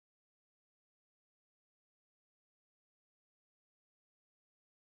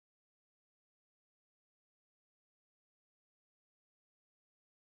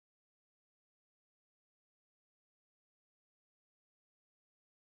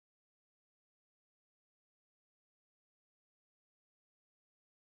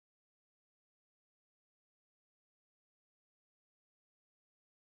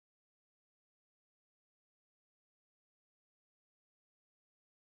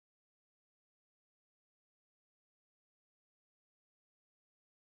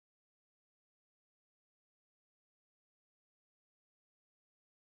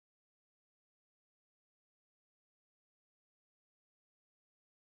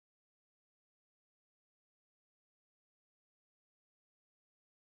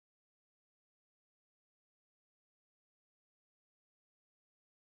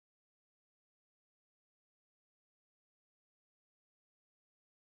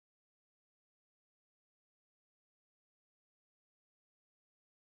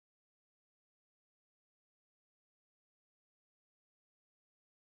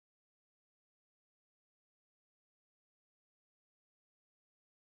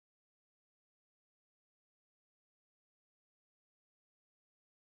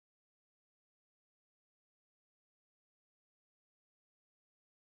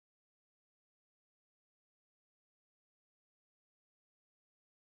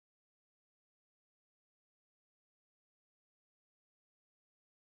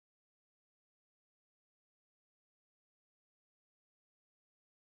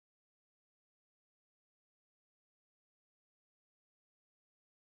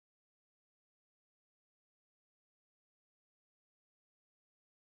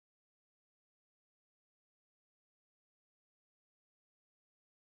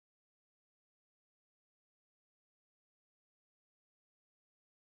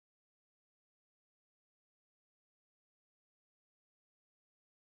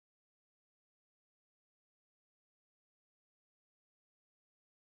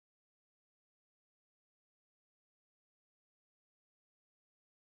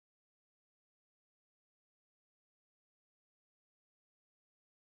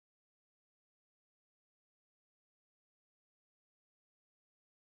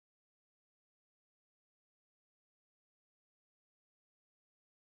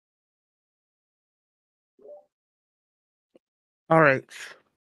All right.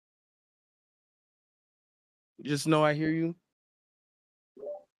 Just know I hear you.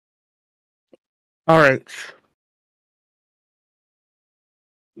 All right.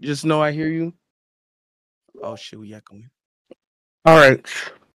 Just know I hear you. Oh shit, we echoing. All right.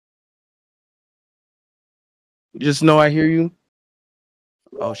 Just know I hear you.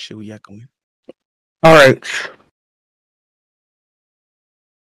 Oh shit, we echoing. All right.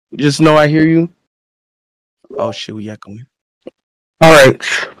 Just know I hear you. Oh shit, we echoing. All right.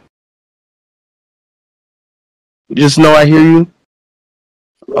 Just know I hear you.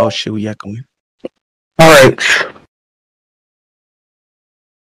 Oh shit, we echoing. All right.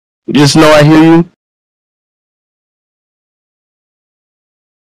 Just know I hear you.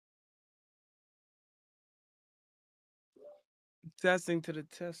 Testing to the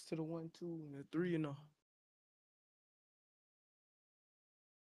test to the 1, 2, and the 3,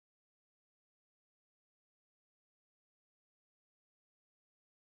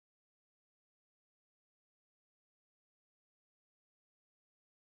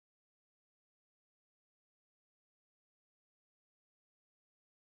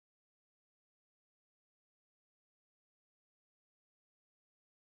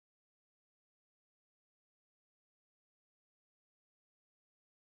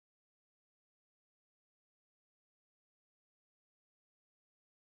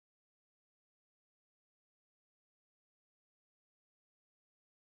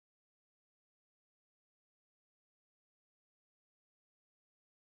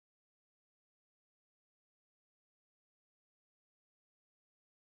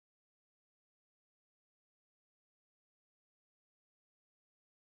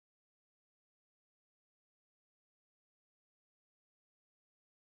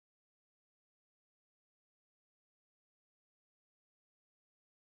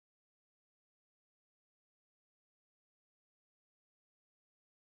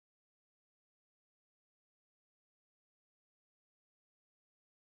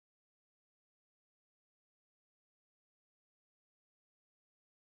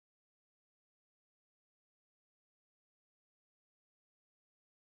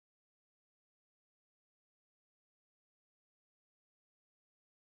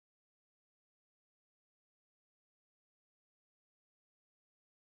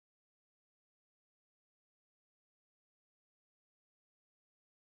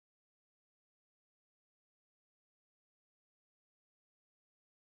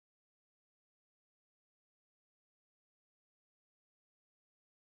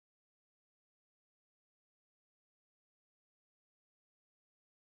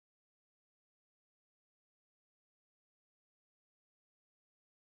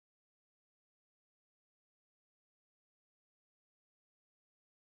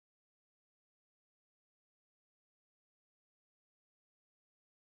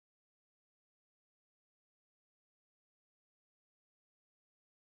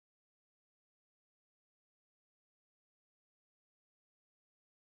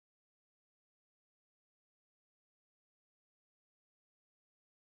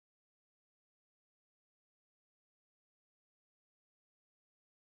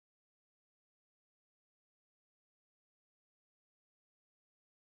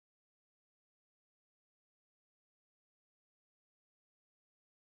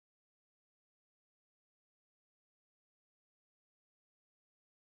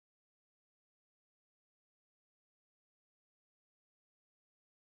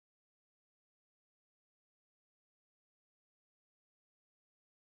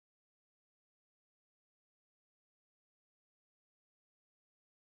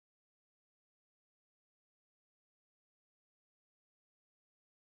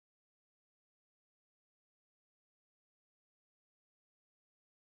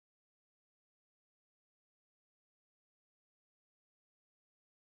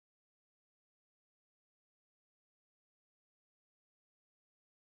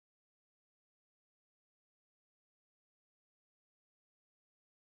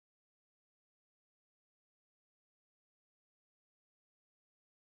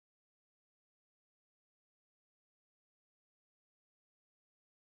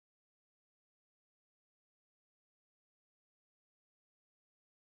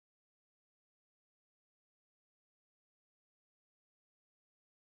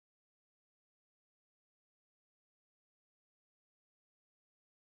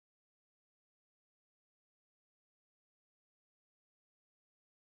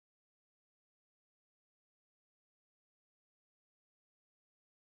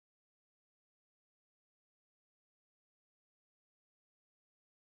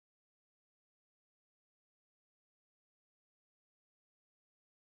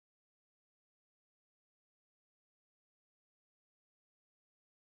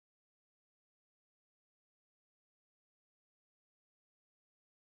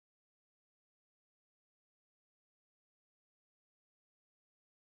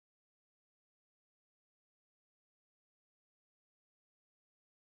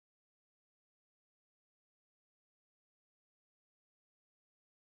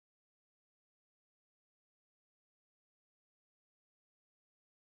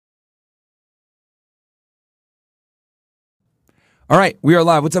 All right, we are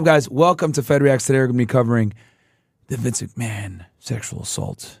live. What's up, guys? Welcome to Fed Reacts. Today we're going to be covering the Vince McMahon sexual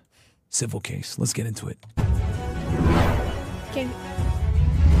assault civil case. Let's get into it. Okay.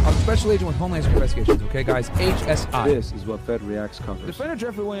 I'm a special agent with Homeland Security Investigations, okay, guys? HSI. This is what Fed Reacts covers. Defendant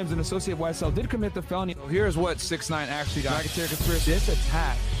Jeffrey Williams and associate YSL did commit the felony. So here's what 6ix9ine actually got. This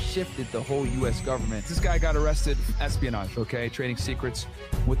attack shifted the whole U.S. government. This guy got arrested for espionage, okay? Trading secrets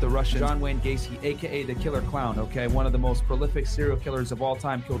with the Russian John Wayne Gacy, a.k.a. the Killer Clown, okay? One of the most prolific serial killers of all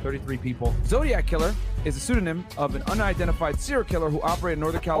time, killed 33 people. Zodiac Killer is a pseudonym of an unidentified serial killer who operated in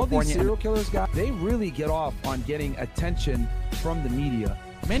Northern California. All these serial killers, guys, they really get off on getting attention from the media.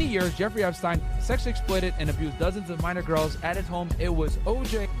 Many years, Jeffrey Epstein sexually exploited and abused dozens of minor girls at his home. It was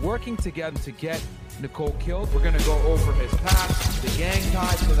OJ working together to get Nicole killed. We're going to go over his past, the gang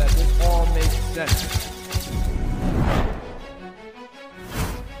ties, so that this all makes sense.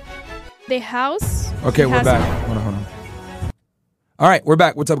 The house. Okay, we're back. Hold on. All right, we're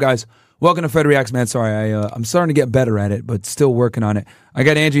back. What's up, guys? Welcome to Fed Reacts, man. Sorry, I'm starting to get better at it, but still working on it. I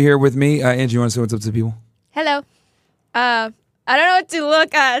got Angie here with me. Angie, you want to say what's up to the people? Hello. I don't know what to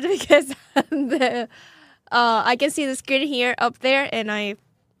look at because I can see the screen here up there,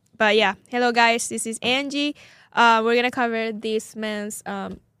 but yeah. Hello, guys. This is Angie. We're gonna cover this man's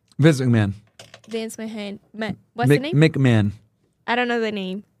Vince McMahon. Vince McMahon. What's the name? McMahon. I don't know the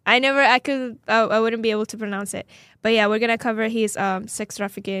name. I wouldn't be able to pronounce it. But yeah, we're gonna cover his sex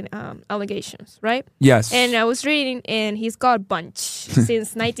trafficking allegations, right? Yes. And I was reading, and he's got a bunch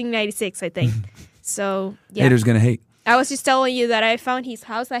since 1996, I think. So yeah. Haters gonna hate. I was just telling you that I found his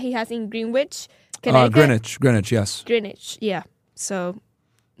house that he has in Greenwich, Connecticut. Greenwich, yes. Greenwich, yeah. So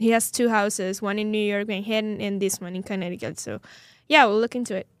he has two houses, one in New York, Manhattan, and this one in Connecticut. So yeah, we'll look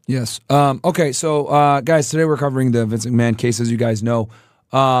into it. Yes. Okay, so guys, today we're covering the Vince McMahon case, as you guys know.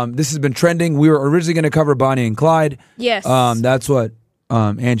 This has been trending. We were originally going to cover Bonnie and Clyde. Yes. That's what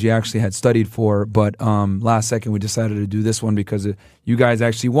Angie actually had studied for, but last second we decided to do this one because you guys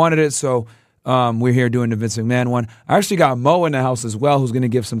actually wanted it, so we're here doing the Vince McMahon one. I actually got Mo in the house as well, who's going to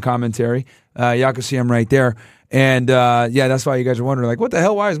give some commentary. Y'all can see him right there. And yeah, that's why you guys are wondering, like, what the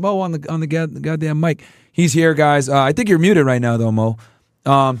hell? Why is Mo on the goddamn mic? He's here, guys. I think you're muted right now, though, Mo.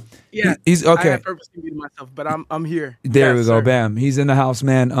 Yeah, he's okay. I have purposely muted myself, but I'm here. There we go, sir. Bam. He's in the house,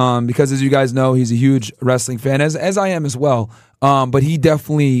 man. Because as you guys know, he's a huge wrestling fan, as I am as well. But he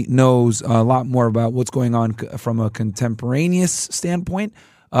definitely knows a lot more about what's going on from a contemporaneous standpoint.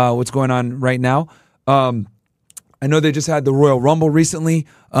 What's going on right now. I know they just had the Royal Rumble recently,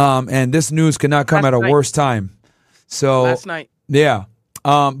 and this news could not come at a worse time. So last night. Yeah.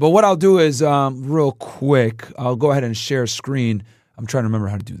 But what I'll do is, real quick, I'll go ahead and share screen. I'm trying to remember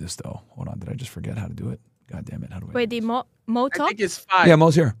how to do this, though. Hold on. Did I just forget how to do it? God damn it. How do I Wait, do did Mo talk? I think it's 5. Yeah,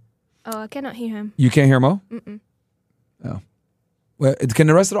 Mo's here. Oh, I cannot hear him. You can't hear Mo? Mm-mm. Oh. Well, can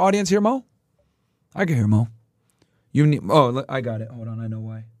the rest of the audience hear Mo? I can hear Mo. You need. Oh, I got it. Hold on. I know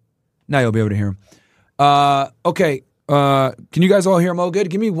why. Now you'll be able to hear him. Okay. Can you guys all hear Mo good?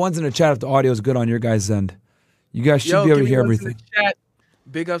 Give me ones in the chat if the audio is good on your guys' end. You guys should be able to hear everything. Chat.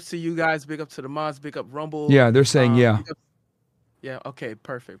 Big ups to you guys. Big up to the mods. Big up Rumble. Yeah, they're saying yeah. Yeah. Okay.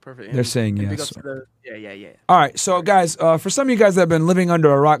 Perfect. They're saying yes. Big up to the, yeah. All right. So, guys, for some of you guys that have been living under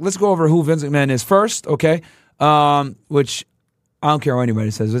a rock, let's go over who Vince McMahon is first. Okay. Which I don't care what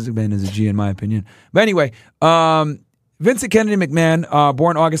anybody says. Vince McMahon is a G in my opinion. But anyway, Vincent Kennedy McMahon,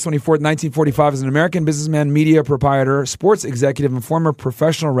 born August 24th, 1945, is an American businessman, media proprietor, sports executive, and former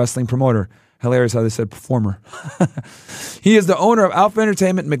professional wrestling promoter. Hilarious how they said performer. He is the owner of Alpha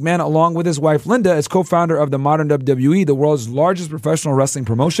Entertainment. McMahon, along with his wife Linda, is co-founder of the modern WWE, the world's largest professional wrestling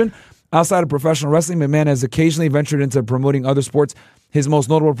promotion. Outside of professional wrestling, McMahon has occasionally ventured into promoting other sports. His most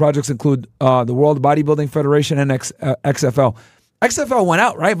notable projects include the World Bodybuilding Federation and XFL. XFL went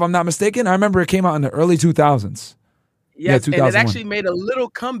out, right? If I'm not mistaken. I remember it came out in the early 2000s. Yes, and it actually made a little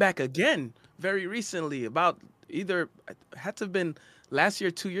comeback again very recently. About it had to have been last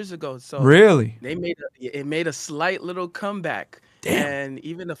year, 2 years ago. So really, it made a slight little comeback. Damn. And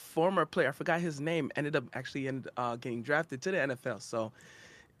even a former player, I forgot his name, ended up getting drafted to the NFL. So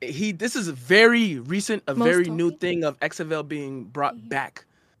this is a very recent, very new thing of XFL being brought back.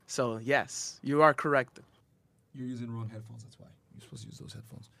 So yes, you are correct. You're using the wrong headphones. That's why you're supposed to use those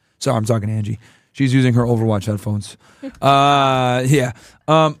headphones. Sorry, I'm talking to Angie. She's using her Overwatch headphones. Yeah.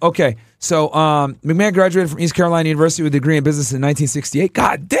 Okay. So McMahon graduated from East Carolina University with a degree in business in 1968.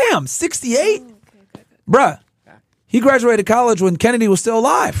 God damn, 68? Okay. Bruh. He graduated college when Kennedy was still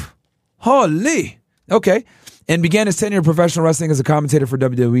alive. Holy. Okay. and began his tenure in professional wrestling as a commentator for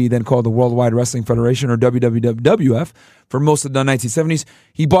WWE, then called the Worldwide Wrestling Federation, or WWF, for most of the 1970s.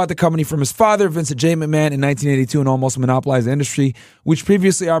 He bought the company from his father, Vincent J. McMahon, in 1982 and almost monopolized the industry, which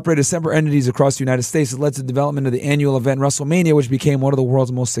previously operated separate entities across the United States. It led to the development of the annual event WrestleMania, which became one of the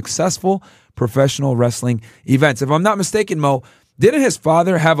world's most successful professional wrestling events. If I'm not mistaken, Mo, didn't his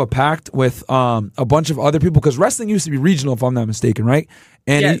father have a pact with a bunch of other people? Because wrestling used to be regional, if I'm not mistaken, right?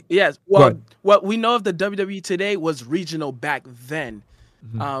 And yes. Well, what we know of the WWE today was regional back then.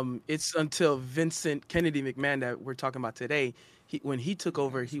 It's until Vincent Kennedy McMahon that we're talking about today. When he took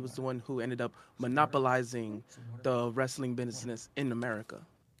over, he was the one who ended up monopolizing the wrestling business in America.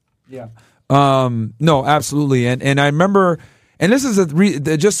 Yeah. No, absolutely. And I remember, and this is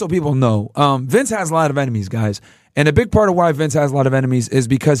just so people know, Vince has a lot of enemies, guys. And a big part of why Vince has a lot of enemies is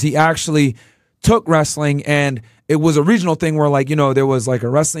because he actually took wrestling, and it was a regional thing where, like, there was like a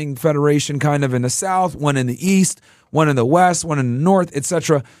wrestling federation kind of in the South, one in the East, one in the West, one in the North,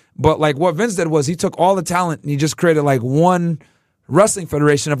 etc. But like what Vince did was he took all the talent and he just created like one wrestling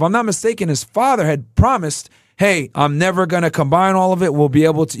federation. If I'm not mistaken, his father had promised, hey, I'm never going to combine all of it. You'll be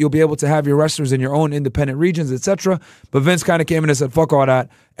able to have your wrestlers in your own independent regions, etc. But Vince kind of came in and said, fuck all that,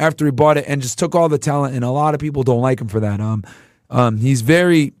 after he bought it, and just took all the talent, and a lot of people don't like him for that. He's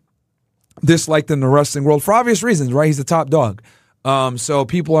very disliked in the wrestling world for obvious reasons, right? He's the top dog. So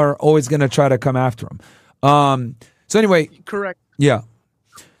people are always going to try to come after him. So anyway. Correct. Yeah.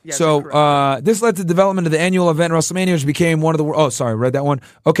 So this led to the development of the annual event WrestleMania, which became one of the... Oh, sorry, read that one.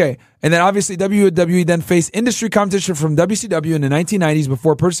 Okay. And then obviously WWE then faced industry competition from WCW in the 1990s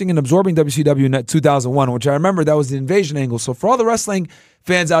before purchasing and absorbing WCW in 2001, which I remember that was the invasion angle. So for all the wrestling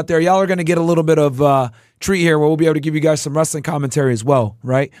fans out there, y'all are going to get a little bit of treat here where we'll be able to give you guys some wrestling commentary as well,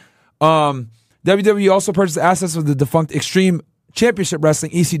 right? WWE also purchased the assets of the defunct Extreme Championship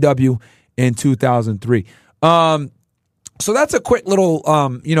Wrestling, ECW, in 2003. So that's a quick little,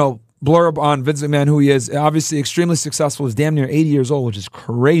 blurb on Vince McMahon, who he is. Obviously extremely successful. He's damn near 80 years old, which is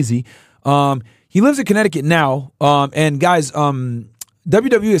crazy. He lives in Connecticut now. And guys, WWE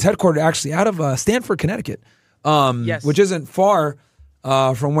is headquartered actually out of Stamford, Connecticut, yes. which isn't far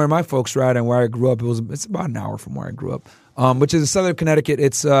from where my folks are at and where I grew up. It's about an hour from where I grew up, which is in southern Connecticut.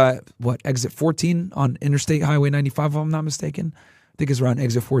 It's exit 14 on Interstate Highway 95, if I'm not mistaken. I think it's around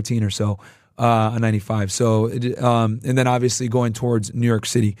exit 14 or so. On 95. So, and then obviously going towards New York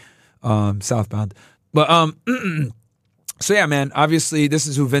City, southbound. But, so yeah, man, obviously this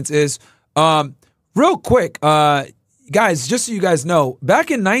is who Vince is. Real quick, guys, just so you guys know, back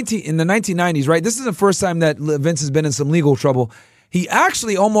in the 1990s, right? This is the first time that Vince has been in some legal trouble. He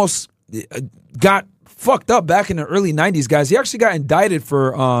actually almost got fucked up back in the early 90s, guys. He actually got indicted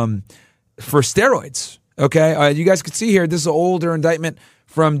for steroids. Okay. You guys can see here, this is an older indictment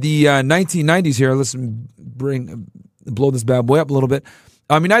from the 1990s here. Let's blow this bad boy up a little bit.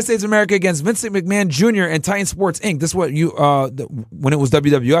 United States of America against Vincent McMahon Jr. and Titan Sports Inc. This is what when it was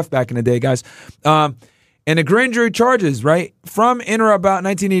WWF back in the day, guys. And the grand jury charges, right, from in or about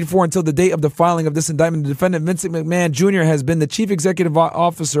 1984 until the date of the filing of this indictment, the defendant Vincent McMahon Jr. has been the chief executive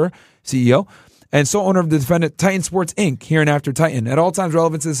officer, CEO, and sole owner of the defendant Titan Sports Inc., hereinafter Titan. At all times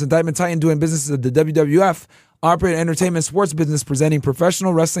relevant to this indictment, Titan, doing business at the WWF, operated entertainment sports business presenting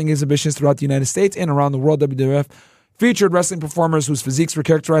professional wrestling exhibitions throughout the United States and around the world. WWF featured wrestling performers whose physiques were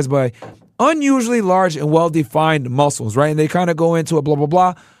characterized by unusually large and well-defined muscles, right? And they kind of go into a blah, blah,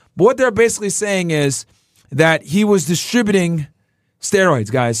 blah. But what they're basically saying is that he was distributing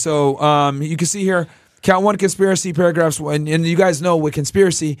steroids, guys. So you can see here, count one, conspiracy paragraphs. And you guys know with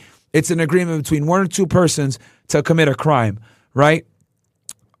conspiracy, it's an agreement between one or two persons to commit a crime, right?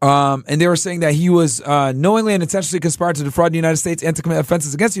 And they were saying that he was knowingly and intentionally conspired to defraud the United States and to commit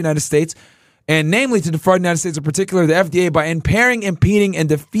offenses against the United States, and namely to defraud the United States, in particular the FDA, by impairing, impeding, and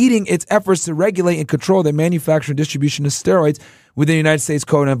defeating its efforts to regulate and control the manufacture and distribution of steroids within the United States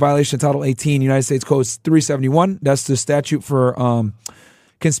Code in violation of Title 18, United States Code 371. That's the statute for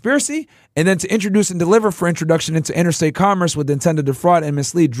conspiracy. And then to introduce and deliver for introduction into interstate commerce with the intent to defraud and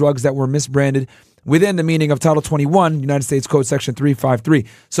mislead drugs that were misbranded within the meaning of Title 21, United States Code Section 353.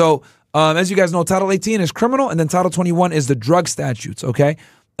 So, as you guys know, Title 18 is criminal, and then Title 21 is the drug statutes, okay?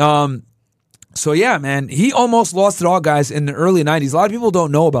 So, yeah, man, he almost lost it all, guys, in the early 90s. A lot of people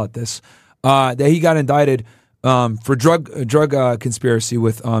don't know about this, that he got indicted for drug conspiracy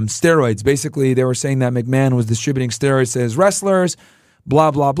with steroids. Basically, they were saying that McMahon was distributing steroids to his wrestlers, blah,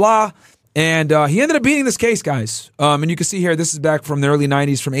 blah, blah. And he ended up beating this case, guys. And you can see here, this is back from the early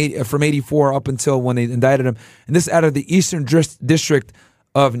 90s, from 84 up until when they indicted him. And this is out of the Eastern District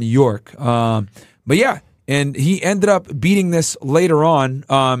of New York. But yeah, and he ended up beating this later on.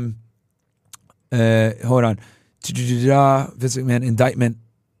 Hold on. Vince McMahon indictment.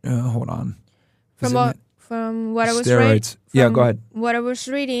 Hold on. From what I was steroids. Yeah, go ahead. What I was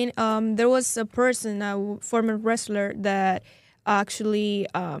reading, there was a person, a former wrestler, that actually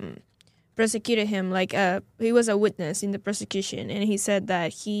prosecuted him. Like he was a witness in the prosecution, and he said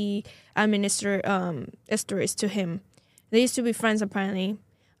that he administered steroids to him. They used to be friends, apparently.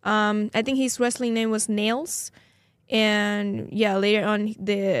 I think his wrestling name was Nails, and yeah, later on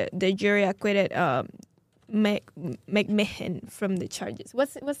the jury acquitted McMahon from the charges.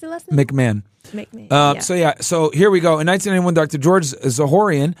 What's the last name? McMahon. McMahon. So here we go. In 1991, Dr. George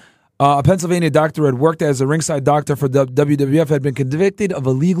Zahorian, a Pennsylvania doctor who had worked as a ringside doctor for the WWF, had been convicted of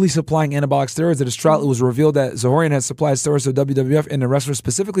illegally supplying anabolic steroids. At his trial, it was revealed that Zahorian had supplied steroids to WWF and the wrestlers,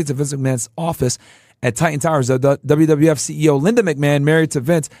 specifically to Vince McMahon's office at Titan Towers. The WWF CEO Linda McMahon, married to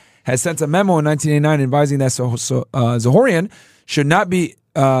Vince, had sent a memo in 1989 advising that Zahorian should not be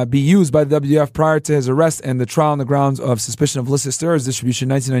used by the WWF prior to his arrest and the trial on the grounds of suspicion of illicit steroids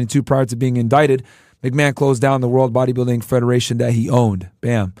distribution. In 1992, prior to being indicted, McMahon closed down the World Bodybuilding Federation that he owned.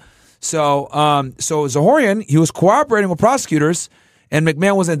 Bam. So Zahorian, he was cooperating with prosecutors, and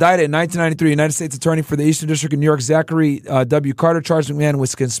McMahon was indicted in 1993. United States Attorney for the Eastern District of New York, Zachary W. Carter, charged McMahon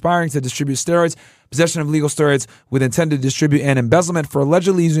with conspiring to distribute steroids, possession of legal steroids with intent to distribute, and embezzlement for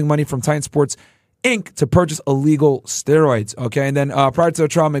allegedly using money from Titan Sports Inc. to purchase illegal steroids. Okay, and then prior to the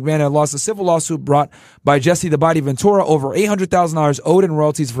trial, McMahon had lost a civil lawsuit brought by Jesse the Body Ventura over $800,000 owed in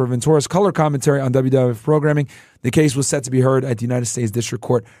royalties for Ventura's color commentary on WWF programming. The case was set to be heard at the United States District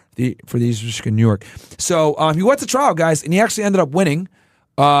Court for the Eastern District of New York. So he went to trial, guys, and he actually ended up winning.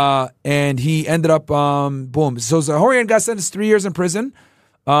 And he ended up, boom. So Zahorian got sentenced 3 years in prison.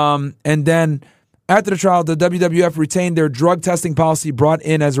 And then after the trial, the WWF retained their drug testing policy brought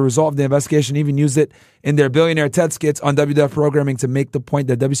in as a result of the investigation, even used it in their Billionaire Ted skits on WWF programming to make the point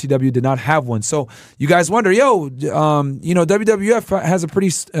that WCW did not have one. So you guys wonder, WWF has a pretty,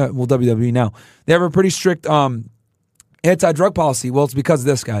 WWE now, they have a pretty strict anti-drug policy. Well, it's because of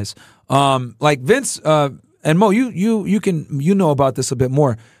this, guys. Like Vince and Mo, you know about this a bit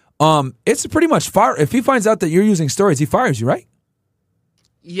more. It's pretty much fire. If he finds out that you're using steroids, he fires you, right?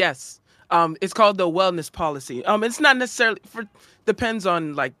 Yes. It's called the wellness policy. It's not necessarily depends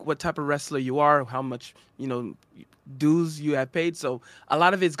on like what type of wrestler you are, how much, dues you have paid. So a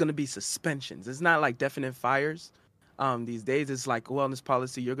lot of it's going to be suspensions. It's not like definite fires. These days it's like a wellness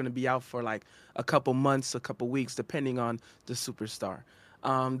policy. You're going to be out for like a couple months, a couple weeks, depending on the superstar.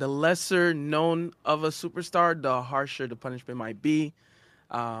 The lesser known of a superstar, the harsher the punishment might be.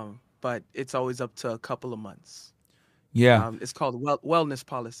 But it's always up to a couple of months. Yeah. It's called wellness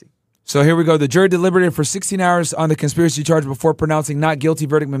policy. So here we go. The jury deliberated for 16 hours on the conspiracy charge before pronouncing not guilty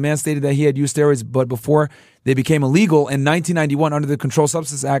verdict. McMahon stated that he had used steroids, but before they became illegal in 1991 under the Controlled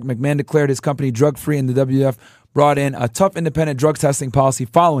Substances Act, McMahon declared his company drug-free, and the WWF brought in a tough independent drug testing policy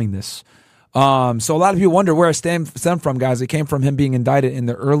following this. So a lot of people wonder where it stemmed from, guys. It came from him being indicted in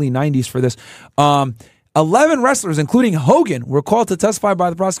the early 90s for this. 11 wrestlers, including Hogan, were called to testify by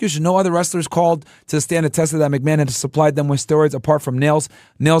the prosecution. No other wrestlers called to stand attested that McMahon had supplied them with steroids apart from Nails.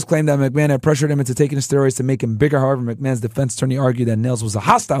 Nails claimed that McMahon had pressured him into taking the steroids to make him bigger. However, McMahon's defense attorney argued that Nails was a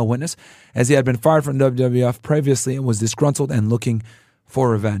hostile witness, as he had been fired from WWF previously and was disgruntled and looking for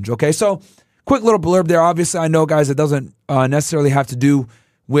revenge. Okay, so quick little blurb there. Obviously, I know, guys, it doesn't necessarily have to do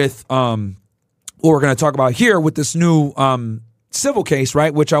with what we're going to talk about here with this new civil case,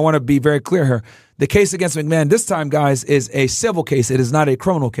 right? Which I want to be very clear here. The case against McMahon this time, guys, is a civil case. It is not a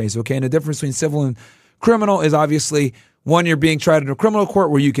criminal case, okay? And the difference between civil and criminal is obviously, one, you're being tried in a criminal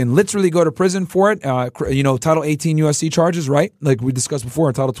court where you can literally go to prison for it. Title 18 USC charges, right? Like we discussed before,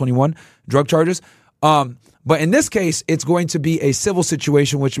 in Title 21, drug charges. But in this case, it's going to be a civil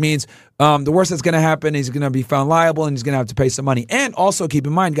situation, which means the worst that's going to happen is he's going to be found liable and he's going to have to pay some money. And also keep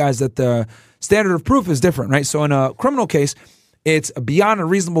in mind, guys, that the standard of proof is different, right? So in a criminal case, it's beyond a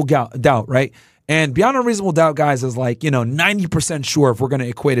reasonable doubt, right? And beyond a reasonable doubt, guys, is like, 90% sure if we're going to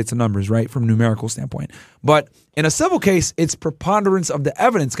equate it to numbers, right, from a numerical standpoint. But in a civil case, it's preponderance of the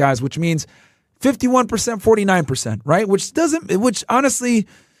evidence, guys, which means 51%, 49%, right? Which honestly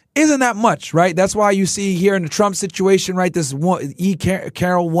isn't that much, right? That's why you see here in the Trump situation, right, this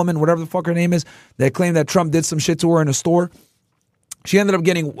Carol woman, whatever the fuck her name is, that claimed that Trump did some shit to her in a store. She ended up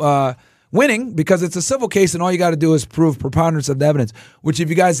getting winning because it's a civil case and all you got to do is prove preponderance of the evidence, which if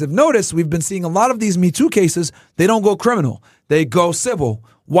you guys have noticed, we've been seeing a lot of these Me Too cases, they don't go criminal. They go civil.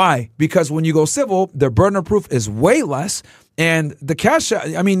 Why? Because when you go civil, their burden of proof is way less And the cash,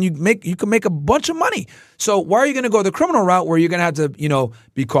 I mean, you can make a bunch of money. So why are you going to go the criminal route where you're going to have to,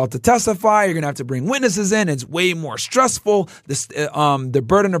 be called to testify? You're going to have to bring witnesses in. It's way more stressful. The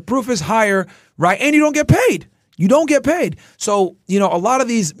burden of proof is higher, right? And you don't get paid. You don't get paid. So, a lot of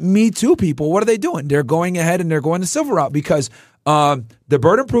these Me Too people, what are they doing? They're going ahead and they're going the civil route because the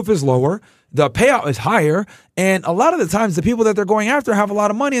burden of proof is lower. The payout is higher. And a lot of the times the people that they're going after have a lot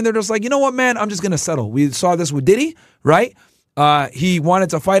of money and they're just like, you know what, man, I'm just going to settle. We saw this with Diddy, right? He wanted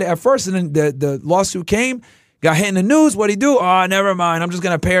to fight it at first and then the lawsuit came, got hit in the news. What'd he do? Oh, never mind. I'm just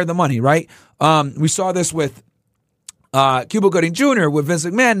going to pay her the money, right? We saw this with Cuba Gooding Jr., with Vince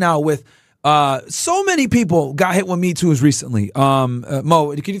McMahon now, with so many people got hit with Me Too's recently.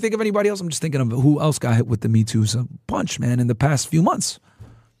 Mo, can you think of anybody else? I'm just thinking of who else got hit with the Me Too's. A bunch, man, in the past few months.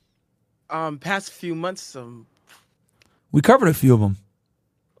 Past few months, we covered a few of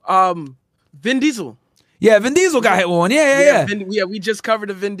them. Vin Diesel. Yeah, Vin Diesel got hit with one. Yeah. We just covered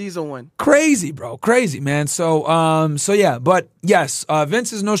the Vin Diesel one. Crazy, bro. Crazy, man. So yeah. But yes,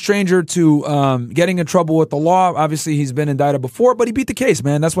 Vince is no stranger to getting in trouble with the law. Obviously, he's been indicted before, but he beat the case,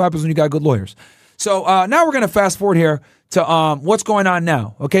 man. That's what happens when you got good lawyers. So now we're going to fast forward here to what's going on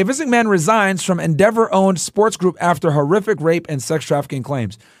now. Okay, Vince McMahon resigns from Endeavor-owned sports group after horrific rape and sex trafficking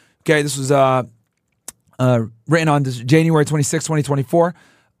claims. Okay, this was written on January 26, 2024.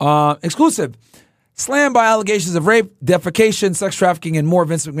 Exclusive. Slammed by allegations of rape, defecation, sex trafficking, and more,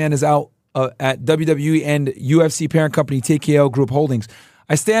 Vince McMahon is out at WWE and UFC parent company TKO Group Holdings.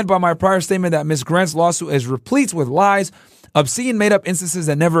 I stand by my prior statement that Ms. Grant's lawsuit is replete with lies, obscene made-up instances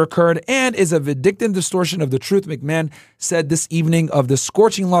that never occurred, and is a vindictive distortion of the truth, McMahon said this evening of the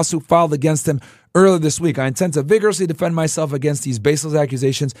scorching lawsuit filed against him earlier this week. I intend to vigorously defend myself against these baseless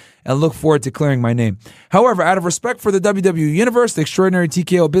accusations and look forward to clearing my name. However, out of respect for the WWE Universe, the extraordinary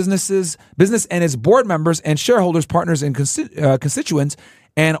TKO business and its board members and shareholders, partners, and constituents,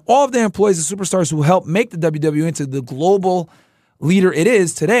 and all of the employees and superstars who helped make the WWE into the global leader it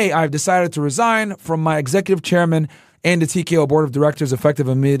is today, I've decided to resign from my executive chairman and the TKO board of directors, effective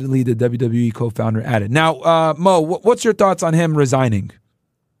immediately, the WWE co-founder added. Now, Mo, what's your thoughts on him resigning?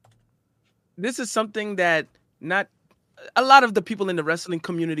 This is something that not a lot of the people in the wrestling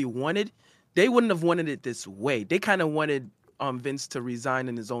community wanted. They wouldn't have wanted it this way. They kind of wanted Vince to resign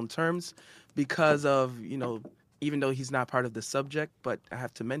in his own terms because of, even though he's not part of the subject, but I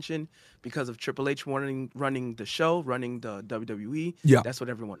have to mention, because of Triple H running the show, running the WWE. Yeah. That's what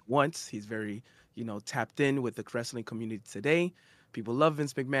everyone wants. He's very, tapped in with the wrestling community today. People love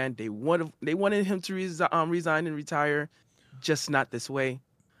Vince McMahon. They wanted him to resign and retire, just not this way.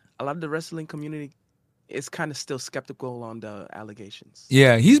 A lot of the wrestling community is kind of still skeptical on the allegations.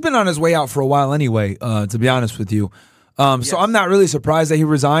 Yeah, he's been on his way out for a while anyway, to be honest with you. Yes. So I'm not really surprised that he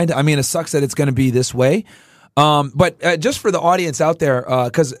resigned. I mean, it sucks that it's going to be this way. But just for the audience out there,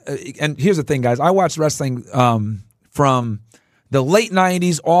 and here's the thing, guys. I watched wrestling from the late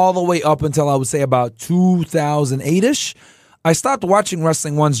 90s all the way up until I would say about 2008-ish. I stopped watching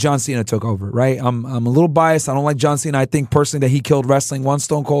wrestling once John Cena took over, right? I'm a little biased. I don't like John Cena. I think personally that he killed wrestling. Once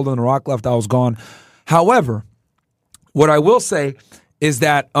Stone Cold and The Rock left, I was gone. However, what I will say is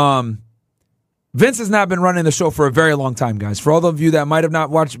that Vince has not been running the show for a very long time, guys. For all of you that might have not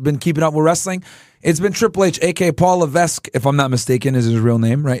been keeping up with wrestling, it's been Triple H, a.k.a. Paul Levesque, if I'm not mistaken, is his real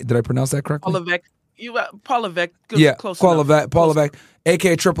name, right? Did I pronounce that correctly? Paul Levesque. Paul Levesque. Yeah, close Paul enough. Levesque,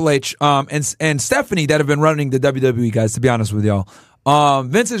 a.k.a. Triple H, and Stephanie that have been running the WWE, guys, to be honest with y'all.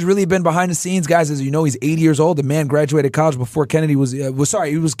 Vince has really been behind the scenes, guys. As you know, he's 80 years old. The man graduated college before Kennedy was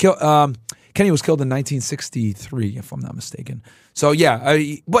killed. Kenny was killed in 1963, if I'm not mistaken. So, yeah,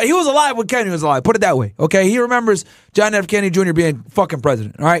 but he was alive when Kenny was alive. Put it that way, okay? He remembers John F. Kennedy Jr. being fucking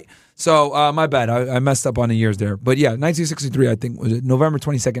president, all right? So, my bad. I messed up on the years there. But, yeah, 1963, I think, was it November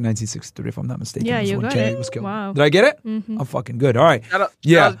 22nd, 1963, if I'm not mistaken. Yeah, you got Kennedy it. was killed. Wow. Did I get it? Mm-hmm. I'm fucking good. All right. Shout out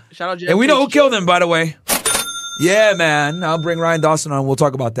Yeah. And we know who killed him, by the way. Yeah, man. I'll bring Ryan Dawson on. We'll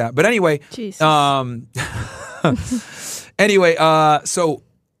talk about that. But anyway. Jesus. Anyway, so...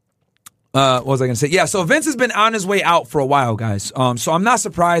 what was I going to say? Yeah, so Vince has been on his way out for a while, guys. So I'm not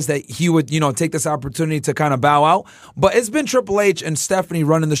surprised that he would, take this opportunity to kind of bow out. But it's been Triple H and Stephanie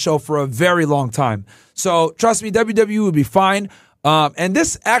running the show for a very long time. So trust me, WWE would be fine. And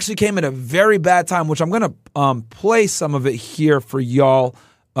this actually came at a very bad time, which I'm going to play some of it here for y'all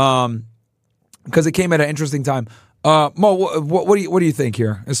because it came at an interesting time. Mo, what do you think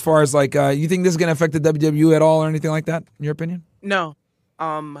here? As far as you think this is going to affect the WWE at all or anything like that, in your opinion? No.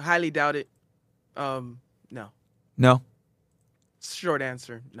 Highly doubt it. No. No? Short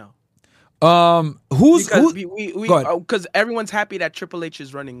answer, no. Because everyone's happy that Triple H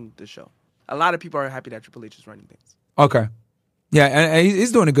is running the show. A lot of people are happy that Triple H is running things. Okay. Yeah, and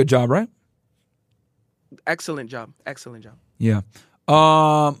he's doing a good job, right? Excellent job. Excellent job. Yeah.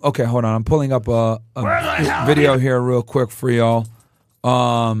 Okay, hold on. I'm pulling up a video here real quick for y'all.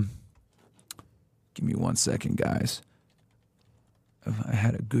 Give me 1 second, guys. I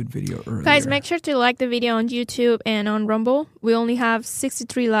had a good video earlier. Guys, make sure to like the video on YouTube and on Rumble. We only have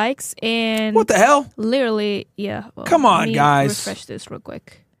 63 likes and What the hell? Literally, yeah. Well, Come on, let me guys. Refresh this real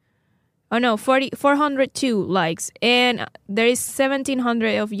quick. Oh no, 402 likes, and there is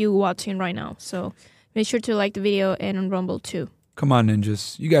 1,700 of you watching right now. So make sure to like the video and on Rumble too. Come on,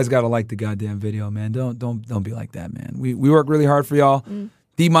 ninjas. You guys gotta like the goddamn video, man. Don't be like that, man. We work really hard for y'all,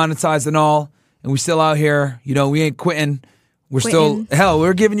 demonetized and all, and we still out here. You know, we ain't quitting.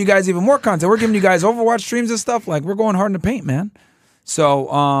 We're giving you guys even more content. We're giving you guys Overwatch streams and stuff. Like, we're going hard in the paint, man. So,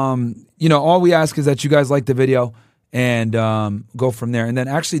 all we ask is that you guys like the video and go from there. And then,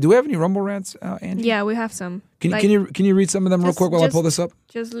 actually, do we have any Rumble rants, Angie? Yeah, we have some. Can you read some of them real quick while I pull this up?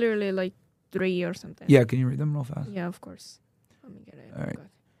 Just literally like 3 or something. Yeah, can you read them real fast? Yeah, of course. Let me get it. All right.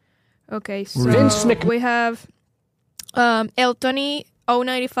 Okay, so we have El Tony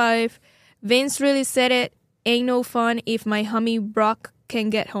 095. Vince really said it. Ain't no fun if my homie Brock can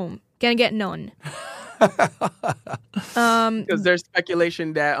get none. Because there's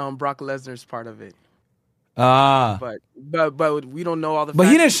speculation that Brock Lesnar's part of it. But we don't know all the. But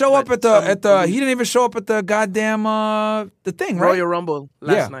facts, he didn't show up at the. He didn't even show up at the goddamn the thing, right? Royal Rumble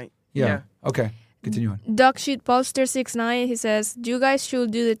last night. Yeah. Okay. Continue on. Duck Sheet Poster 69. He says, "You guys should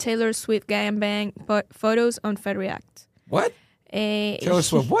do the Taylor Swift gangbang photos on Fed React." What? Taylor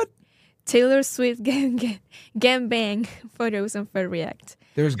Swift? What? Taylor Swift gangbang photos on Fed React.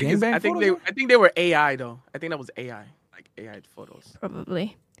 There's gangbang. I think they were AI though. I think that was AI, like AI photos.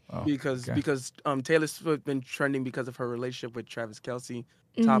 Probably. Oh, because Taylor Swift been trending because of her relationship with Travis Kelce,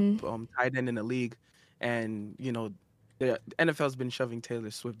 top tight end in the league, and the NFL's been shoving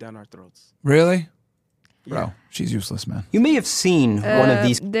Taylor Swift down our throats. Really? Yeah. Bro, she's useless, man. You may have seen one of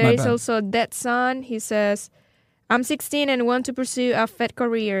these. There is also Dead Son. He says, "I'm 16 and want to pursue a Fed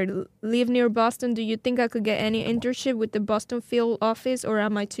career. Live near Boston. Do you think I could get any internship with the Boston field office, or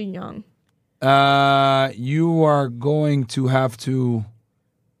am I too young?" You are going to have to.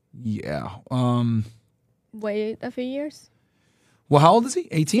 Yeah. Wait a few years. Well, how old is he?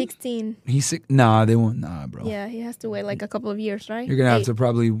 18? 16. He's sick. Nah, they won't. Nah, bro. Yeah, he has to wait like a couple of years, right? You're gonna have to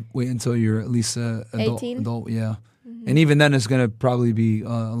probably wait until you're at least adult. 18? Adult, yeah. And even then, it's gonna probably be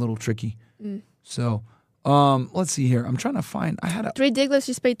a little tricky. So, let's see here. I'm trying to find. I had a. Three Digless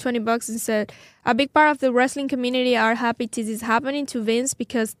just paid $20 and said, "A big part of the wrestling community are happy this is happening to Vince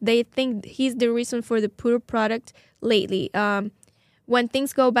because they think he's the reason for the poor product lately. When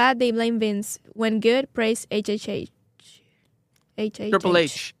things go bad, they blame Vince. When good, praise HHH. Triple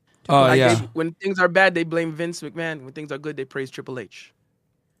H. Oh, yeah. When things are bad, they blame Vince McMahon. When things are good, they praise Triple H.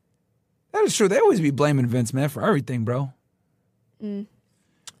 That is true. They always be blaming Vince, man, for everything, bro.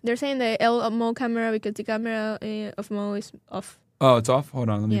 They're saying the L of Mo camera because the camera of Mo is off. Oh, it's off? Hold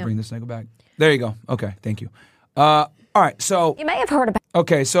on. Let me bring this nigga back. There you go. Okay. Thank you. All right. So you may have heard about.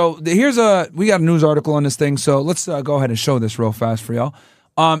 Okay. So we got a news article on this thing. So let's go ahead and show this real fast for y'all.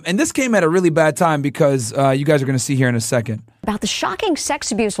 And this came at a really bad time because you guys are going to see here in a second. About the shocking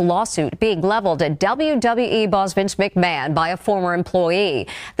sex abuse lawsuit being leveled at WWE boss Vince McMahon by a former employee.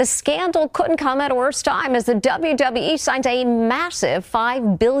 The scandal couldn't come at a worse time as the WWE signed a massive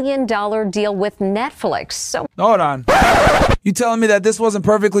 $5 billion deal with Netflix. So hold on. You telling me that this wasn't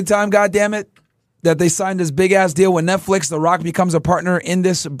perfectly timed, goddammit? That they signed this big-ass deal with Netflix, The Rock becomes a partner in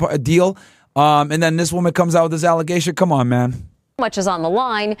this deal, and then this woman comes out with this allegation? Come on, man. Much is on the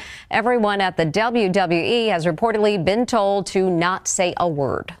line. Everyone at the WWE has reportedly been told to not say a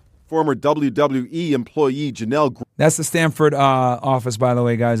word. Former WWE employee Janelle That's the Stanford office, by the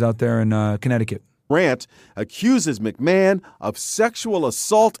way, guys, out there in Connecticut. Grant accuses McMahon of sexual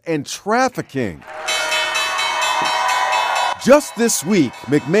assault and trafficking. Just this week,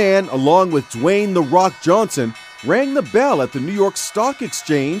 McMahon, along with Dwayne "The Rock" Johnson, rang the bell at the New York Stock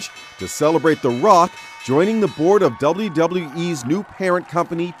Exchange to celebrate The Rock joining the board of WWE's new parent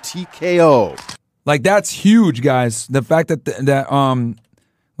company, TKO. Like, that's huge, guys. The fact that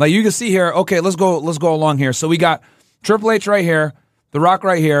like you can see here. Okay, let's go along here. So we got Triple H right here, The Rock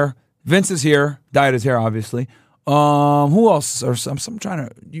right here, Vince is here, dyed his hair, obviously. Who else? I'm trying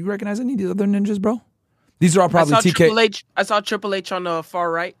to. Do you recognize any of the other ninjas, bro? These are all probably TK. I saw Triple H on the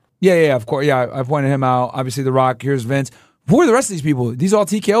far right. Yeah, of course. Yeah, I pointed him out. Obviously, The Rock. Here's Vince. Who are the rest of these people? These all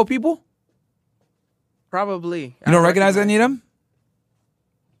TKO people? Probably. You don't recognize any of them?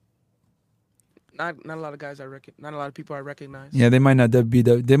 Not a lot of guys I recognize. Not a lot of people I recognize. Yeah, they might not be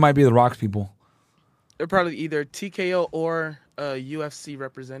they might be The Rock's people. They're probably either TKO or a UFC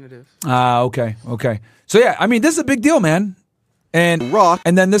representative. Okay. So yeah, I mean, this is a big deal, man. And Rock,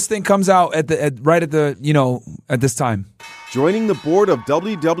 and then this thing comes out at this time. joining the board of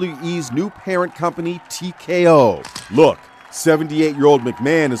WWE's new parent company, TKO. Look, 78-year-old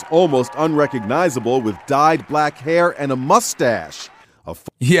McMahon is almost unrecognizable with dyed black hair and a mustache.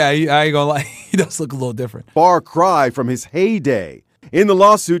 Yeah, I ain't gonna lie, he does look a little different. Far cry from his heyday. In the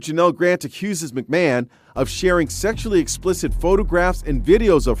lawsuit, Janelle Grant accuses McMahon of sharing sexually explicit photographs and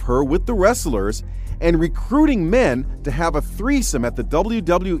videos of her with the wrestlers and recruiting men to have a threesome at the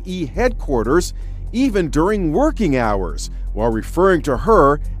WWE headquarters, even during working hours, while referring to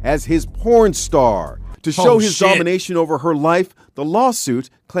her as his porn star. To show his domination over her life, the lawsuit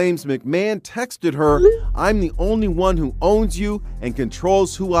claims McMahon texted her, "I'm the only one who owns you and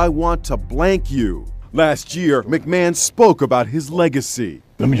controls who I want to blank you." Last year, McMahon spoke about his legacy.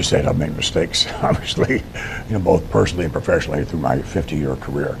 Let me just say that I've made mistakes, obviously, both personally and professionally through my 50-year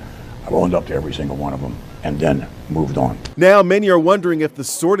career. I've owned up to every single one of them and then moved on. Now, many are wondering if the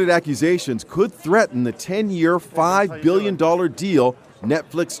sordid accusations could threaten the 10-year, $5 billion deal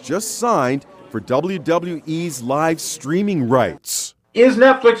Netflix just signed for WWE's live streaming rights. Is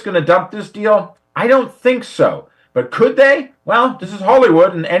Netflix going to dump this deal? I don't think so. But could they? Well, this is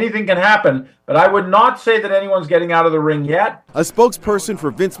Hollywood and anything can happen, but I would not say that anyone's getting out of the ring yet. A spokesperson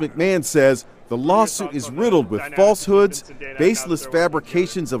for Vince McMahon says the lawsuit is riddled with falsehoods, baseless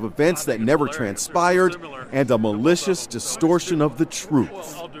fabrications of events that never transpired, and a malicious distortion of the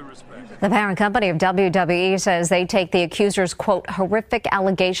truth. The parent company of WWE says they take the accusers' quote, horrific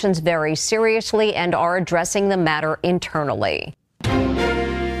allegations very seriously and are addressing the matter internally.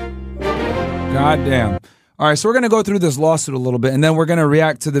 Goddamn. All right, so we're going to go through this lawsuit a little bit, and then we're going to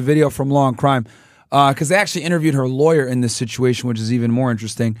react to the video from Law and Crime, because they actually interviewed her lawyer in this situation, which is even more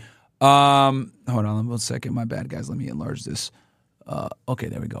interesting. Hold on 1 second. My bad, guys. Let me enlarge this. Okay,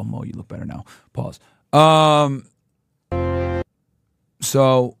 there we go. Mo, you look better now. Pause.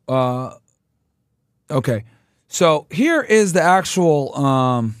 Okay. So here is the actual,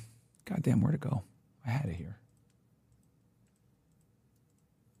 goddamn, where'd it go? I had it here.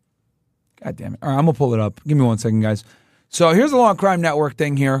 God damn it. All right, I'm going to pull it up. Give me 1 second, guys. So here's the Law and Crime Network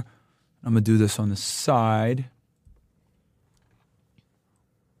thing here. I'm going to do this on the side.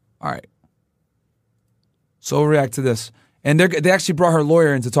 All right. So we'll react to this. And they actually brought her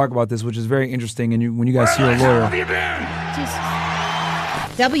lawyer in to talk about this, which is very interesting. And when you guys see her lawyer.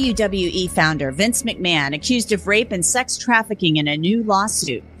 WWE founder Vince McMahon accused of rape and sex trafficking in a new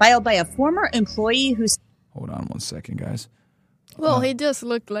lawsuit filed by a former employee who... Hold on 1 second, guys. Well, he does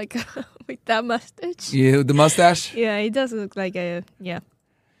look like with that mustache. Yeah, the mustache? Yeah, he does look like a, yeah.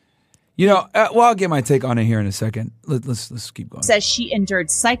 I'll get my take on it here in a second. Let's keep going. Says she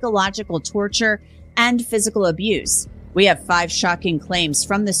endured psychological torture and physical abuse. We have 5 shocking claims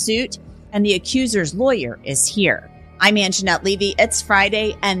from the suit, and the accuser's lawyer is here. I'm Anjanette Levy. It's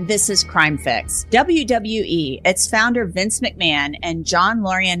Friday, and this is Crime Fix. WWE, its founder Vince McMahon and John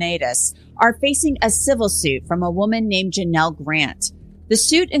Laurinaitis are facing a civil suit from a woman named Janelle Grant. The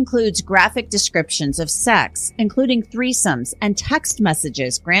suit includes graphic descriptions of sex, including threesomes and text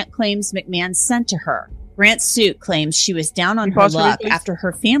messages Grant claims McMahon sent to her. Grant's suit claims she was down on her luck after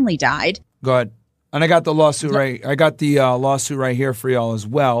her family died. Go ahead. And I got the lawsuit right. I got the lawsuit right here for y'all as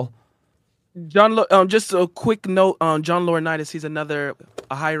well. Just a quick note on John Laurinaitis. He's a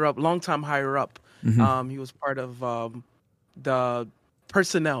higher up, longtime higher up. Mm-hmm. He was part of the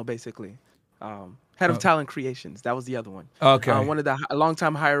personnel, basically. Head of Talent Creations. That was the other one. Okay. One of the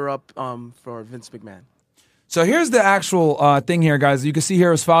longtime higher up for Vince McMahon. So here's the actual thing here, guys. You can see here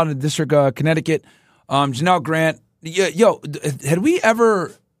it was filed in the District of Connecticut. Janelle Grant. Had we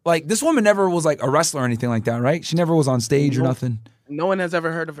ever, this woman never was a wrestler or anything like that, right? She never was on stage or nothing. No one has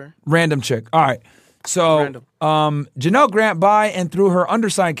ever heard of her. Random chick. All right. So Janelle Grant, by and through her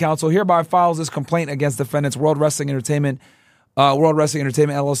undersigned counsel, hereby files this complaint against defendants World Wrestling Entertainment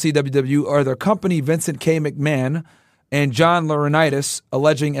LLC, WW, or their company Vincent K. McMahon and John Laurinaitis,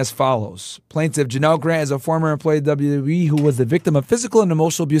 alleging as follows. Plaintiff Janelle Grant is a former employee of WWE who was the victim of physical and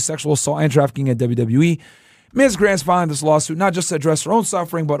emotional abuse, sexual assault, and trafficking at WWE. Ms. Grant's filing this lawsuit not just to address her own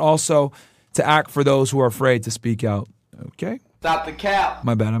suffering, but also to act for those who are afraid to speak out. Okay. Stop the cap.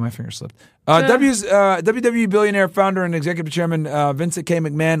 My bad, my finger slipped. WWE billionaire founder and executive chairman Vincent K.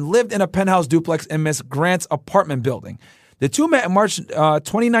 McMahon lived in a penthouse duplex in Ms. Grant's apartment building. The two met in March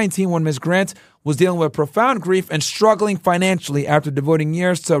 2019 when Ms. Grant was dealing with profound grief and struggling financially after devoting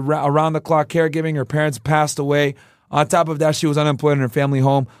years to around-the-clock caregiving. Her parents passed away. On top of that, she was unemployed and her family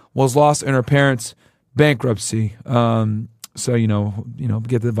home was lost in her parents' bankruptcy. So,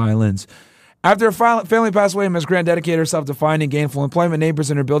 get the violins. After her family passed away, Ms. Grant dedicated herself to finding gainful employment. Neighbors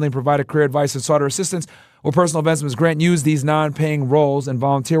in her building provided career advice and sought her assistance with personal events. Ms. Grant used these non-paying roles and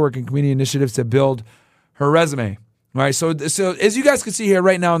volunteer work and community initiatives to build her resume. Right, so as you guys can see here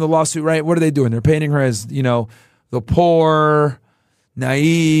right now in the lawsuit, right, what are they doing? They're painting her as, the poor,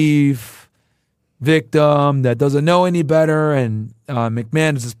 naive victim that doesn't know any better, and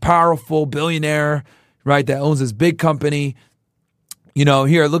McMahon is this powerful billionaire, right, that owns this big company.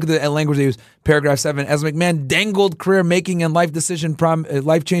 Here, look at the language they use. Paragraph 7. As McMahon dangled career-making and life-changing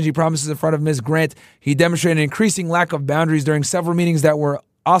promises in front of Ms. Grant, he demonstrated an increasing lack of boundaries during several meetings that were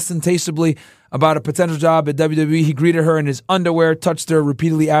ostentatiously about a potential job at WWE. He greeted her in his underwear, touched her,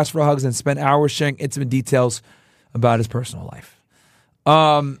 repeatedly asked for hugs, and spent hours sharing intimate details about his personal life.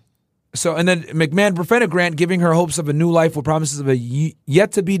 And then McMahon befriended Grant, giving her hopes of a new life with promises of a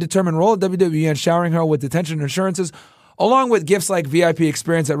yet-to-be-determined role at WWE and showering her with attention and assurances, along with gifts like VIP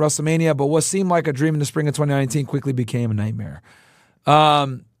experience at WrestleMania. But what seemed like a dream in the spring of 2019 quickly became a nightmare.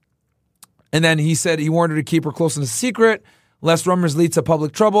 And then he said he warned her to keep her closeness a secret, lest rumors lead to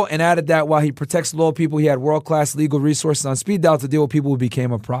public trouble, and added that while he protects loyal people, he had world-class legal resources on speed dial to deal with people who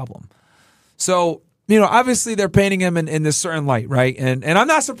became a problem. So, obviously they're painting him in this certain light, right? And I'm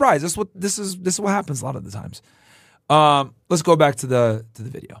not surprised. This is what happens a lot of the times. Let's go back to the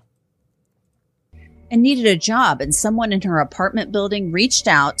video. And needed a job, and someone in her apartment building reached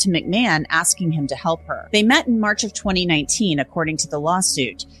out to McMahon asking him to help her. They met in March of 2019, according to the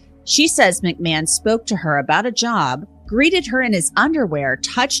lawsuit. She says McMahon spoke to her about a job, greeted her in his underwear,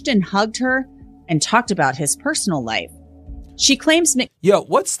 touched and hugged her, and talked about his personal life. She claims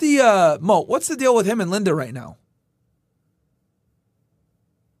what's the deal with him and Linda right now?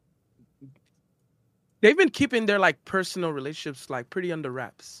 They've been keeping their personal relationships pretty under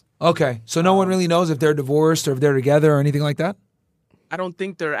wraps. Okay, so no one really knows if they're divorced or if they're together or anything like that? I don't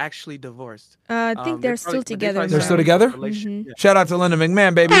think they're actually divorced. I think they're still together. They're still together? Mm-hmm. Yeah. Shout out to Linda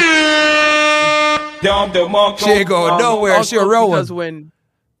McMahon, baby. She ain't going nowhere. She a real one.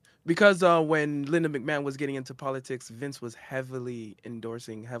 Because when Linda McMahon was getting into politics, Vince was heavily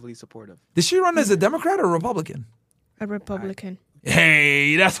endorsing, heavily supportive. Did she run as a Democrat or a Republican? A Republican.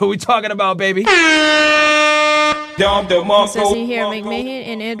 Hey, that's what we're talking about, baby. It says in here, McMahon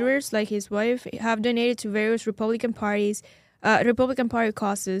and Edwards, like his wife, have donated to various Republican Party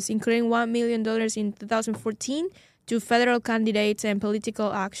causes, including $1 million in 2014 to federal candidates and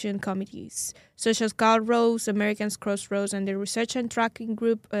political action committees, such as Carl Rose, Americans Crossroads, and the research and tracking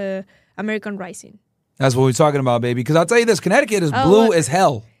group American Rising. That's what we're talking about, baby. Because I'll tell you this, Connecticut is blue as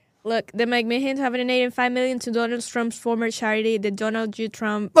hell. Look, the McMahons have donated $5 million to Donald Trump's former charity, the Donald J.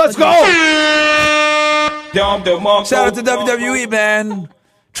 Trump. Let's go! Shout out to WWE, man.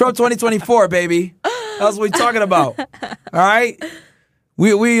 Trump 2024, baby. That's what we talking about. All right?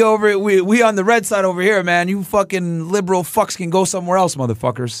 We on the red side over here, man. You fucking liberal fucks can go somewhere else,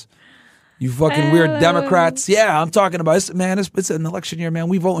 motherfuckers. You fucking weird Democrats. Yeah, I'm talking about it. Man, it's an election year, man.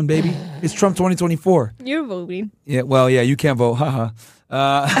 We voting, baby. It's Trump 2024. You're voting. Yeah, well, yeah, you can't vote. Haha.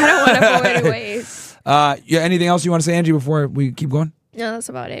 I don't want to vote anyways. Anything else you want to say, Angie, before we keep going? No, that's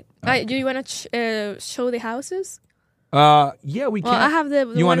about it. Do you want to show the houses? Yeah, we can. Well, I have the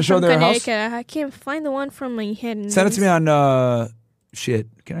you one want to show from their house? Connecticut. I can't find the one from my head. Send it to me on, shit.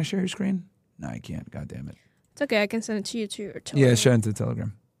 Can I share your screen? No, I can't. God damn it. It's okay. I can send it to you to your Telegram. Yeah, share it to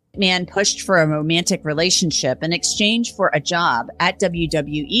Telegram. Man pushed for a romantic relationship in exchange for a job at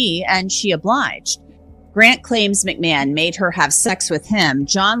WWE, and she obliged. Grant claims McMahon made her have sex with him,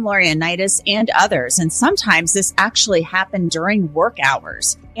 John Laurinaitis, and others, and sometimes this actually happened during work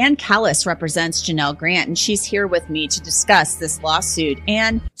hours. Ann Callis represents Janelle Grant, and she's here with me to discuss this lawsuit.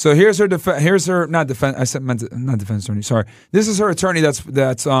 And so here's her not defense attorney. Sorry, this is her attorney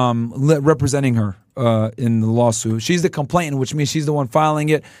that's representing her in the lawsuit. She's the complainant, which means she's the one filing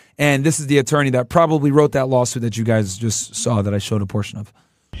it, and this is the attorney that probably wrote that lawsuit that you guys just saw that I showed a portion of.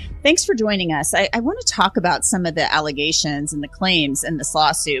 Thanks for joining us. I want to talk about some of the allegations and the claims in this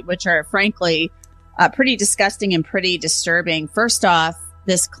lawsuit, which are frankly pretty disgusting and pretty disturbing. First off,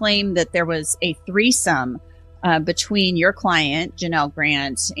 this claim that there was a threesome between your client, Janelle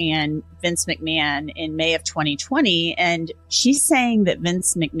Grant, and Vince McMahon in May of 2020. And she's saying that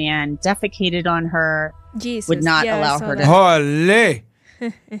Vince McMahon defecated on her, would not allow her to... Holy!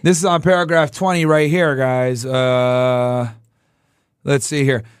 This is on paragraph 20 right here, guys. Let's see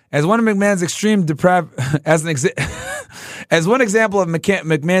here. As one of McMahon's extreme as one example of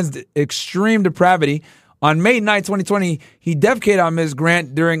McMahon's extreme depravity, on May 9, 2020, he defecated on Ms.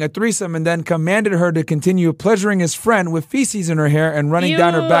 Grant during a threesome and then commanded her to continue pleasuring his friend with feces in her hair and running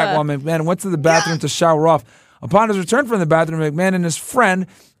down her back while McMahon went to the bathroom to shower off. Upon his return from the bathroom, McMahon and his friend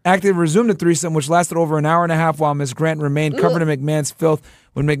actively resumed the threesome, which lasted over an hour and a half while Miss Grant remained covered in McMahon's filth.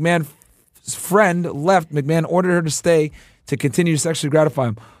 When McMahon's friend left, McMahon ordered her to stay to continue to sexually gratify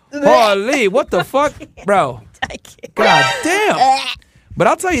him. Holy, what the fuck? Bro. God damn. But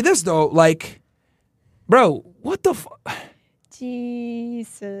I'll tell you this, though. Like, bro, what the fuck?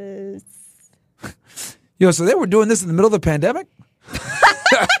 Jesus. Yo, so they were doing this in the middle of the pandemic?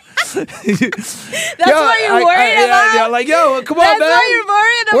 That's what you're worried about? Yeah, like, yo, come on, man. That's what you're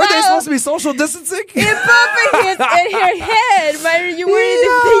worried about? Weren't they supposed to be social distancing? It popped in her head. Why are you worried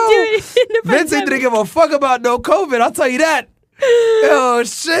if they do it in the Vince pandemic? didn't give a fuck about no COVID, I'll tell you that. Oh,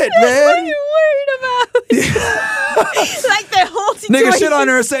 shit, man. That's what you're worried about. Like the whole situation. Nigga shit on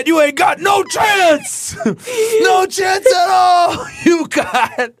her and said, you ain't got no chance. No chance at all. You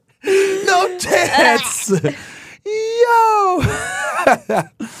got no chance. Yo.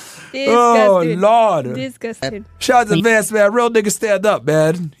 Oh, Lord. Disgusting. Shout out to Vance, man. Real nigga stand up,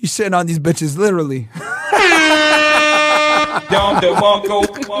 man. He's shitting on these bitches, literally.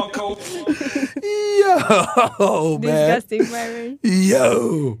 Yo, man. Disgusting, Byron.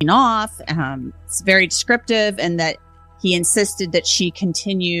 Yo. Off. It's very descriptive, and that he insisted that she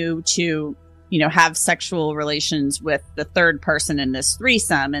continue to, have sexual relations with the third person in this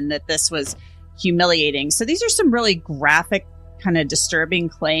threesome, and that this was humiliating. So these are some really graphic, kind of disturbing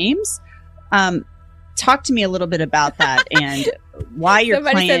claims. Talk to me a little bit about that and why your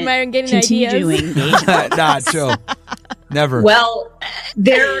Somebody said Myron client getting continued to ideas. engage. Nah, chill. Never. Well,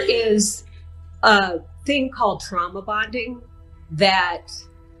 there is a thing called trauma bonding that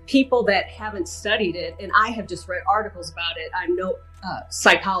people that haven't studied it, and I have just read articles about it. I'm no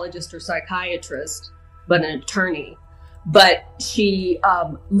psychologist or psychiatrist, but an attorney. But she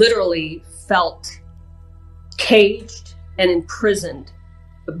literally felt caged and imprisoned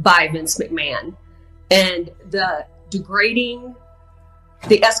by Vince McMahon. And the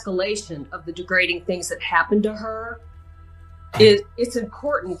escalation of the degrading things that happened to her, it's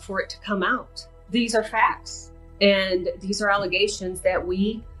important for it to come out. These are facts. And these are allegations that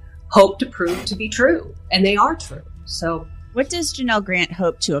we hope to prove to be true. And they are true. So what does Janelle Grant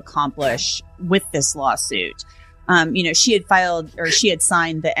hope to accomplish with this lawsuit? She had signed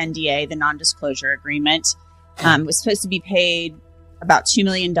the NDA, the non-disclosure agreement. Was supposed to be paid about $2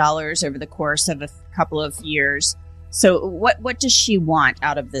 million over the course of a couple of years. So what does she want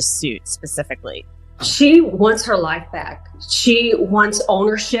out of this suit specifically? She wants her life back. She wants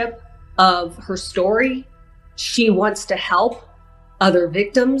ownership of her story. She wants to help other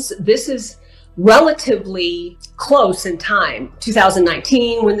victims. This is relatively close in time,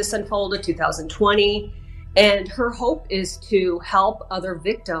 2019 when this unfolded, 2020. And her hope is to help other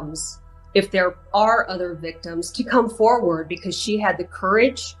victims, if there are other victims, to come forward, because she had the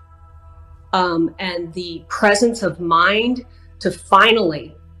courage and the presence of mind to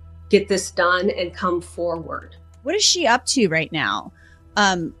finally get this done and come forward. What is she up to right now?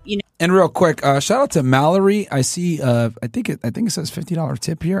 And real quick, shout out to Mallory. I see. I think it says $50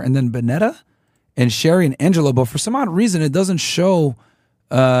 tip here, and then Bonetta and Sherry and Angela. But for some odd reason, it doesn't show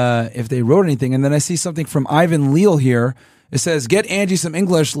if they wrote anything. And then I see something from Ivan Leal here. It says, "Get Angie some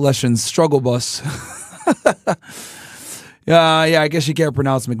English lessons, struggle bus." Yeah, I guess you can't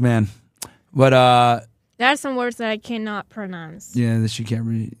pronounce McMahon, but There are some words that I cannot pronounce. yeah, that she can't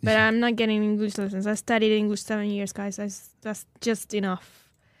read. But I'm not getting English lessons. I studied English 7 years, guys. That's just enough.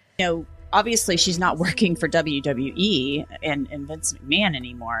 Obviously she's not working for WWE and Vince McMahon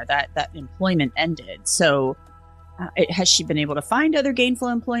anymore. That employment ended. So has she been able to find other gainful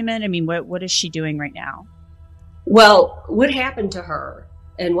employment? I mean, what is she doing right now? Well, what happened to her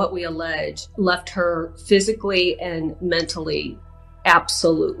and what we allege left her physically and mentally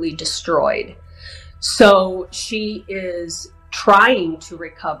absolutely destroyed. So she is trying to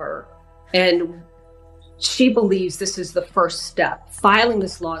recover, and she believes this is the first step. Filing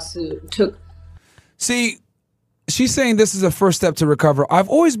this lawsuit took... See, she's saying this is a first step to recover. I've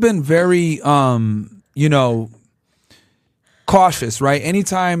always been very, cautious, right?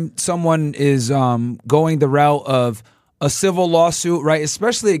 Anytime someone is going the route of a civil lawsuit, right,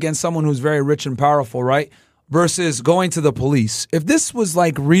 especially against someone who's very rich and powerful, right, versus going to the police. If this was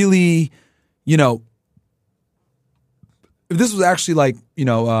like really, if this was actually like,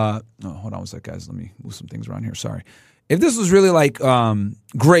 hold on one sec, guys. Let me move some things around here. Sorry. If this was really like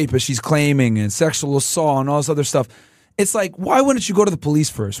rape, as she's claiming, and sexual assault and all this other stuff, it's like, why wouldn't you go to the police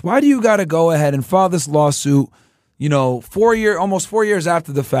first? Why do you got to go ahead and file this lawsuit, almost 4 years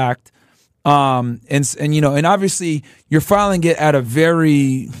after the fact? And obviously you're filing it at a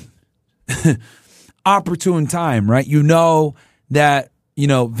very opportune time, right? You know that,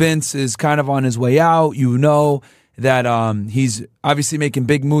 Vince is kind of on his way out. You know that he's obviously making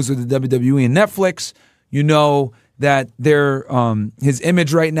big moves with the WWE and Netflix. You know that his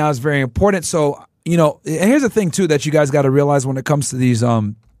image right now is very important. So, you know, and here's the thing, too, that you guys got to realize when it comes to these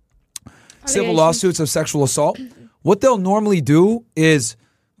civil lawsuits of sexual assault. What they'll normally do is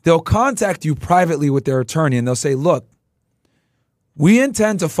they'll contact you privately with their attorney, and they'll say, look, we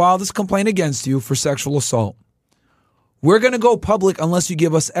intend to file this complaint against you for sexual assault. We're going to go public unless you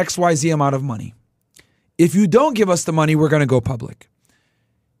give us XYZ amount of money. If you don't give us the money, we're going to go public.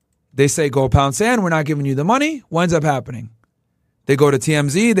 They say, go pound sand, we're not giving you the money. What ends up happening? They go to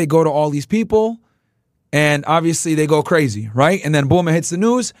TMZ, they go to all these people, and obviously they go crazy, right? And then boom, it hits the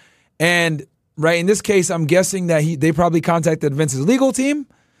news. And right in this case, I'm guessing that they probably contacted Vince's legal team,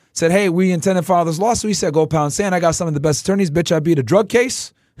 said, hey, we intend to file this lawsuit. He said, go pound sand. I got some of the best attorneys. Bitch, I beat a drug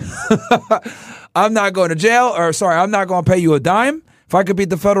case. I'm not going to jail, I'm not going to pay you a dime. If I could beat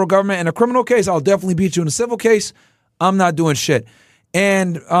the federal government in a criminal case, I'll definitely beat you in a civil case. I'm not doing shit.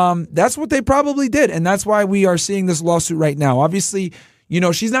 And that's what they probably did. And that's why we are seeing this lawsuit right now. Obviously, you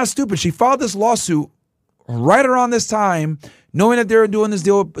know, she's not stupid. She filed this lawsuit right around this time, knowing that they were doing this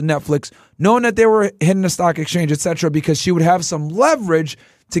deal with Netflix, knowing that they were hitting the stock exchange, etc., because she would have some leverage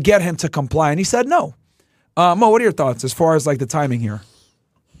to get him to comply. And he said no. Mo, what are your thoughts as far as like the timing here?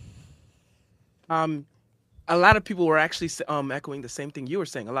 A lot of people were actually echoing the same thing you were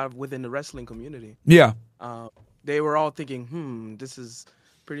saying. A lot of within the wrestling community. Yeah. They were all thinking, this is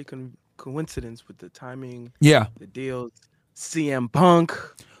pretty coincidence with the timing. Yeah. The deals. CM Punk.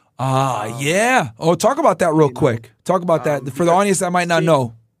 Yeah. Oh, talk about that real quick. Talk about that for the audience that might not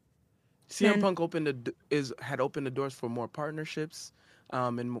know. CM Punk had opened the doors for more partnerships,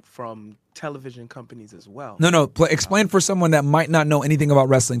 and from television companies as well. No. Explain for someone that might not know anything about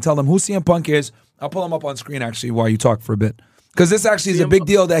wrestling. Tell them who CM Punk is. I'll pull him up on screen actually while you talk for a bit, because this actually is a big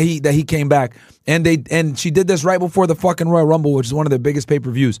deal that he came back, and she did this right before the fucking Royal Rumble, which is one of the biggest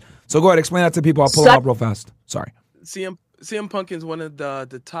pay-per-views. So go ahead, explain that to people. I'll pull him up real fast. Sorry. CM Punk is one of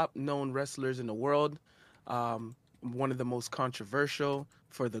the top known wrestlers in the world. One of the most controversial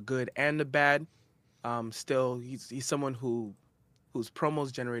for the good and the bad. Still, he's someone whose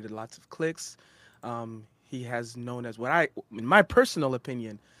promos generated lots of clicks. He has known as in my personal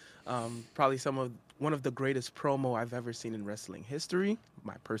opinion, probably one of the greatest promo I've ever seen in wrestling history.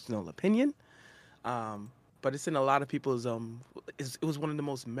 My personal opinion. But it's in a lot of people's it was one of the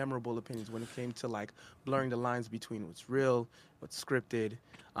most memorable opinions when it came to like blurring the lines between what's real, what's scripted,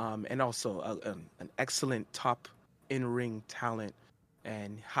 and also an excellent top in-ring talent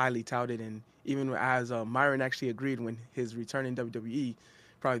and highly touted. And even as Myron actually agreed, when his return in WWE,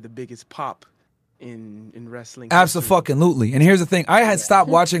 probably the biggest pop in wrestling. Absolutely. And here's the thing: I had stopped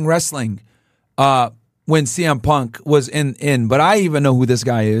watching wrestling when CM Punk was in, but I even know who this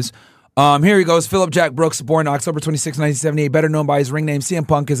guy is. Here he goes. Philip Jack Brooks, born October 26, 1978, better known by his ring name. CM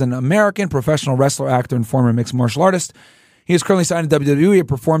Punk is an American professional wrestler, actor, and former mixed martial artist. He is currently signed to WWE. He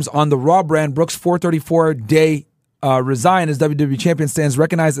performs on the Raw brand. Brooks' 434-day resign as WWE champion stands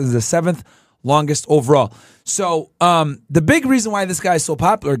recognized as the seventh longest overall. So the big reason why this guy is so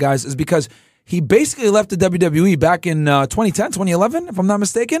popular, guys, is because he basically left the WWE back in 2010, 2011, if I'm not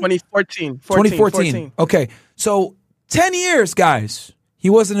mistaken? 2014. Okay, so 10 years, guys. He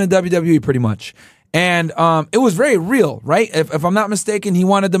wasn't in WWE pretty much. And it was very real, right? If I'm not mistaken, he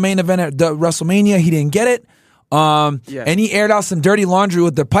wanted the main event at WrestleMania. He didn't get it. And he aired out some dirty laundry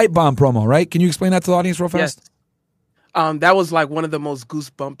with the pipe bomb promo, right? Can you explain that to the audience real fast? Yes. That was like one of the most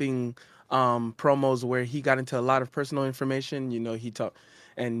goose-bumping promos where he got into a lot of personal information. You know, he talked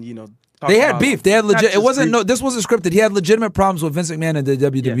and, you know, they had beef. They had legit. It wasn't this wasn't scripted. He had legitimate problems with Vince McMahon and the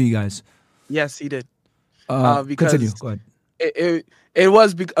WWE guys. Yes, he did. Because continue. Go ahead. It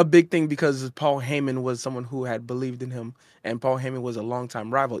was a big thing because Paul Heyman was someone who had believed in him, and Paul Heyman was a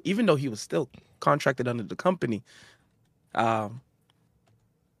longtime rival, even though he was still contracted under the company. Even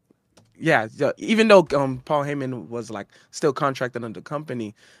though Paul Heyman was like still contracted under the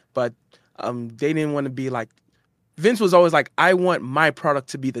company, but they didn't want to be like. Vince was always like, I want my product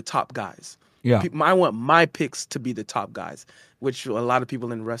to be the top guys. Yeah, I want my picks to be the top guys, which a lot of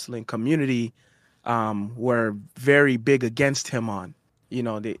people in the wrestling community were very big against him on. You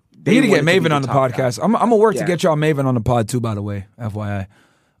know, they need to get Maven on the podcast. I'm gonna work to get y'all Maven on the pod too, by the way, FYI.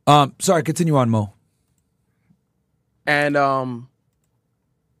 Sorry, continue on, Mo. And So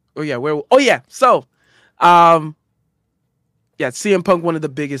CM Punk, one of the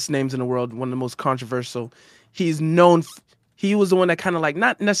biggest names in the world, one of the most controversial. He's known. He was the one that kind of like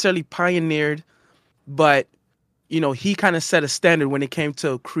not necessarily pioneered, but he kind of set a standard when it came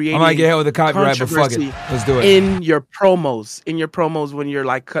to creating. I might get hit with a copyright, but fuck it, let's do it. In your promos, when you're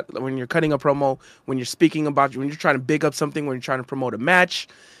like when you're cutting a promo, when you're speaking about, when you're trying to big up something, when you're trying to promote a match,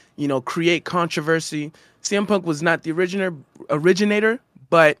 create controversy. CM Punk was not the originator,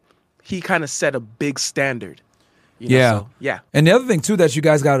 but he kind of set a big standard. Yeah. And the other thing too that you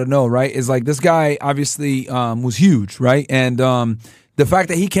guys got to know, right, is like this guy obviously was huge, right, and the fact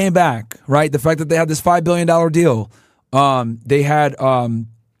that he came back, right, the fact that they had this $5 billion deal, they had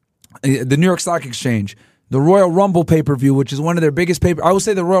the New York Stock Exchange, the Royal Rumble pay-per-view, which is one of their biggest I would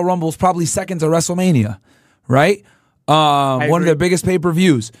say the Royal Rumble is probably second to WrestleMania, right? One of their biggest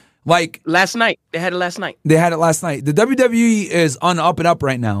pay-per-views. Like last night, they had it last night. The WWE is on up and up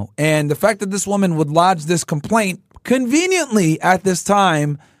right now, and the fact that this woman would lodge this complaint conveniently at this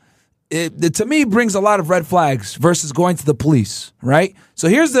time, it to me brings a lot of red flags versus going to the police, right? So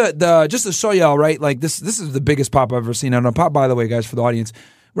here's the just to show y'all, right? Like this is the biggest pop I've ever seen. And a pop, by the way, guys, for the audience,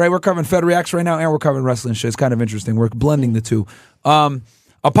 right? We're covering Fed Reacts right now, and we're covering wrestling shit. It's kind of interesting. We're blending the two. A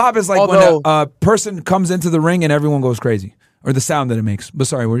pop is like when a person comes into the ring and everyone goes crazy. Or the sound that it makes. But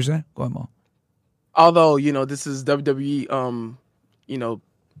sorry, what were you saying? Go ahead, Mo. Although, this is WWE,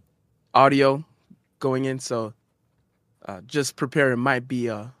 audio going in, so just preparing might be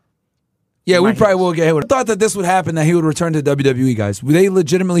yeah, we probably will get hit with it. I thought that this would happen, that he would return to WWE, guys. They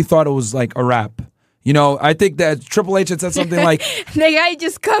legitimately thought it was like a wrap. I think that Triple H had said something like the guy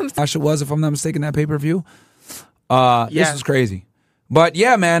just comes. Gosh, it was, if I'm not mistaken, that pay-per-view. This is crazy. But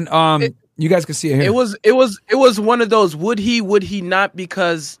yeah, man, you guys can see it here. It was one of those would he not,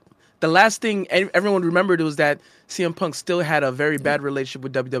 because the last thing everyone remembered was that CM Punk still had a very bad relationship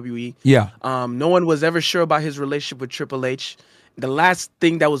with WWE. Yeah. No one was ever sure about his relationship with Triple H. The last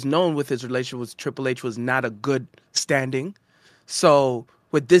thing that was known with his relationship with Triple H was not a good standing. So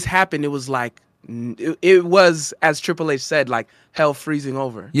with this happened, it was like it was, as Triple H said, like hell freezing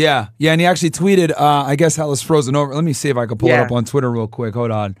over. Yeah, and he actually tweeted, I guess hell is frozen over. Let me see if I can pull it up on Twitter real quick.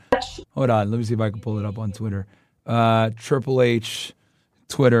 Hold on. Let me see if I can pull it up on Twitter. Triple H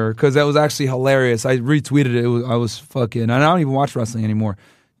Twitter, because that was actually hilarious. I retweeted it. I was fucking, and I don't even watch wrestling anymore.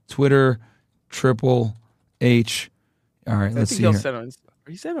 Twitter, Triple H. All right, let's see here. He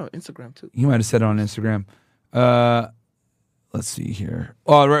said it on Instagram too. He might have said it on Instagram. Let's see here.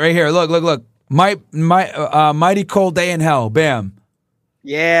 Oh, right here. Look. Mighty Cold Day in Hell. Bam.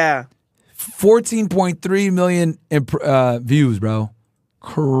 Yeah. 14.3 million views, bro.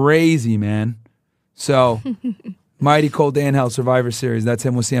 Crazy, man. So, Mighty Cold Day in Hell Survivor Series. That's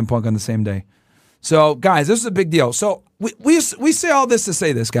him with CM Punk on the same day. So, guys, this is a big deal. So, we say all this to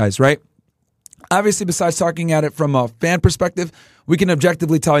say this, guys, right? Obviously, besides talking at it from a fan perspective, we can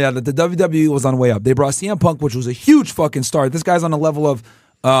objectively tell you that the WWE was on the way up. They brought CM Punk, which was a huge fucking star. This guy's on the level of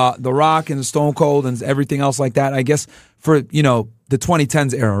The Rock and Stone Cold and everything else like that, I guess, for, the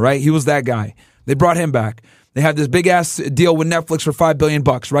 2010s era, right? He was that guy. They brought him back. They had this big ass deal with Netflix for $5 billion,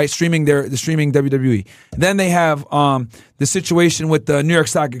 right? Streaming WWE. Then they have the situation with the New York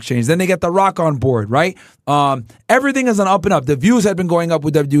Stock Exchange. Then they get The Rock on board, right? Everything is on up and up. The views had been going up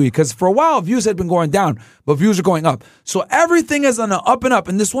with WWE because for a while views had been going down, but views are going up. So everything is on an up and up.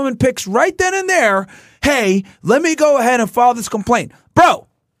 And this woman picks right then and there, hey, let me go ahead and file this complaint. Bro,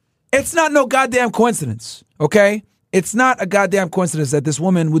 it's not no goddamn coincidence, okay? It's not a goddamn coincidence that this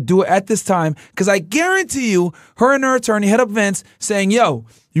woman would do it at this time, because I guarantee you, her and her attorney hit up Vince saying, "Yo,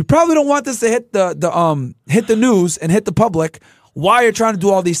 you probably don't want this to hit the news and hit the public. Why you're trying to do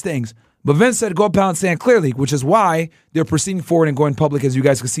all these things?" But Vince said, "Go pound sand clearly," which is why they're proceeding forward and going public, as you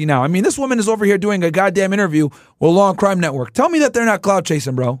guys can see now. I mean, this woman is over here doing a goddamn interview with Law and Crime Network. Tell me that they're not cloud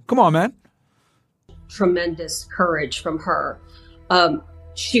chasing, bro. Come on, man. Tremendous courage from her.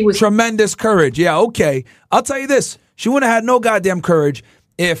 She was tremendous courage. Yeah, okay. I'll tell you this. She wouldn't have had no goddamn courage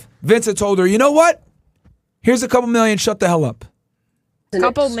if Vince had told her, you know what? Here's a couple million, shut the hell up. An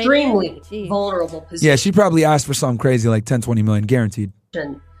extremely vulnerable position. Yeah, she probably asked for something crazy like 10, 20 million, guaranteed.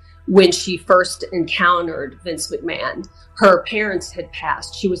 When she first encountered Vince McMahon, her parents had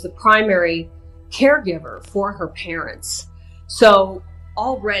passed. She was the primary caregiver for her parents. So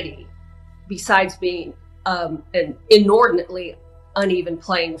already, besides being an inordinately uneven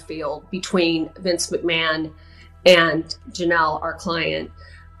playing field between Vince McMahon and Janelle, our client,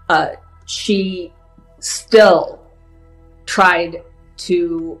 she still tried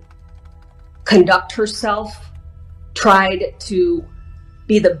to conduct herself, tried to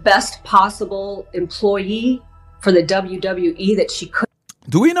be the best possible employee for the WWE that she could.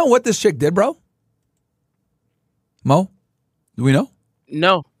 Do we know what this chick did, bro? Mo? Do we know?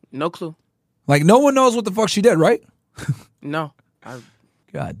 No clue. Like, no one knows what the fuck she did, right? No.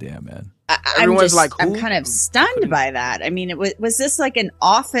 God damn, man. Everyone's like, I'm who? kind of stunned by that. I mean, was this like an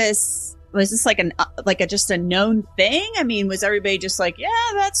office? Was this like just a known thing? I mean, was everybody just like, yeah,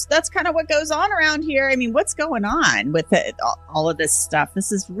 that's kind of what goes on around here? I mean, what's going on with all of this stuff?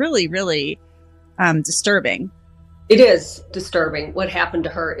 This is really, really disturbing. It is disturbing. What happened to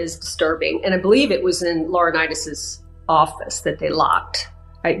her is disturbing. And I believe it was in Laurinaitis's office that they locked.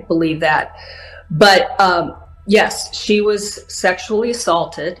 I believe that. But yes, she was sexually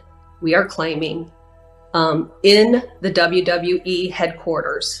assaulted, we are claiming, in the WWE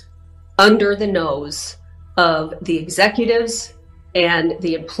headquarters, under the nose of the executives and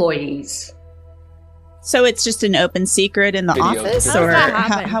the employees. So it's just an open secret in the office, How does or that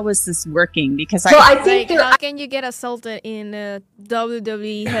happen? how is this working? Because I think how can you get assaulted in the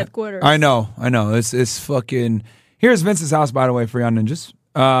WWE headquarters? I know. It's fucking. Here's Vince's house, by the way, for y'all ninjas.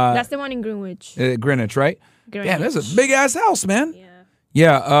 That's the one in Greenwich. Greenwich, right? Greenwich. Yeah, that's a big ass house, man.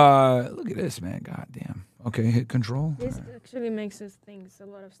 Yeah. Look at this, man. God damn. Okay, hit control. This actually makes us think a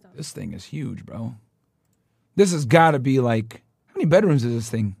lot of stuff. This thing is huge, bro. This has got to be like. How many bedrooms is this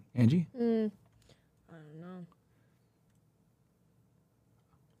thing, Angie? I don't know.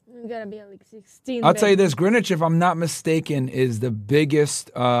 It's gotta be like 16. I'll tell you this: Greenwich, if I'm not mistaken, is the biggest.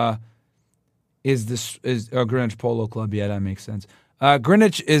 Is Greenwich Polo Club? Yeah, that makes sense.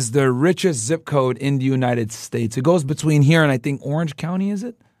 Greenwich is the richest zip code in the United States. It goes between here and I think Orange County, is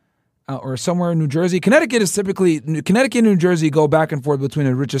it? Or somewhere in New Jersey. Connecticut and New Jersey go back and forth between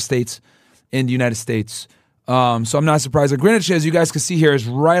the richest states in the United States. So I'm not surprised. Greenwich, as you guys can see here, is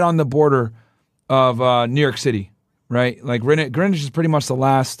right on the border of New York City, right? Like Greenwich is pretty much the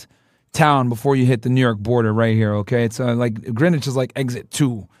last town before you hit the New York border right here, okay? It's like Greenwich is like exit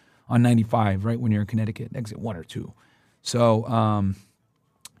 2 on 95, right, when you're in Connecticut, exit 1 or 2. So,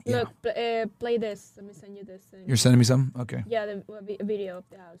 yeah. Look, play this. Let me send you this thing. You're sending me something? Okay. Yeah, a video of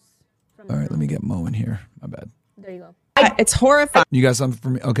the house. All right, let me get Mo in here. My bad. There you go. It's horrifying. You got something for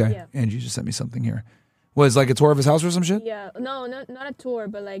me? Okay. Yeah. Angie just sent me something here. Was like a tour of his house or some shit? Yeah, no, not a tour,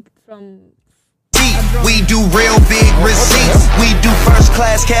 but like from. We do real big receipts. We do first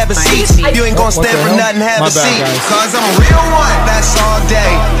class cabin seats. You ain't gonna stand for nothing, have My a bad, seat. guys. Cause I'm a real one, that's all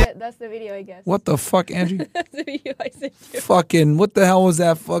day. That's the video, I guess. What the fuck, Angie? That's the video I sent you. Fucking, what the hell was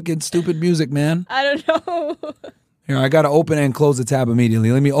that fucking stupid music, man? I don't know. Here, I gotta open and close the tab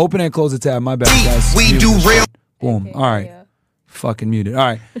immediately. Let me open and close the tab. My bad, guys. We do real. Boom. Okay, All right. yeah. Fucking muted. All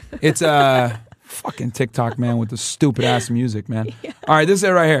right. It's fucking TikTok, man, with the stupid ass music, man. Yeah. All right, this is it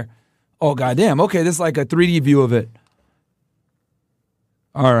right here. Oh, goddamn. Okay, this is like a 3D view of it.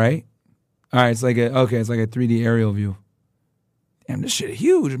 All right. It's like a 3D aerial view. Damn, this shit is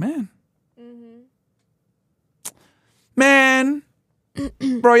huge, man. Man.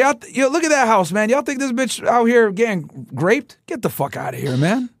 Bro, y'all look at that house, man. Y'all think this bitch out here getting graped? Get the fuck out of here,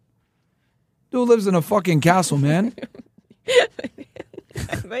 man. Dude lives in a fucking castle, man.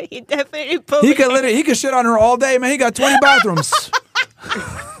 But he definitely put He could shit on her all day, man. He got 20 bathrooms.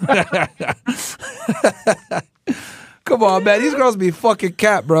 Come on, man. These girls be fucking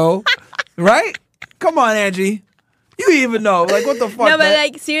cat, bro. Right? Come on, Angie. You even know. Like, what the fuck, No, but man?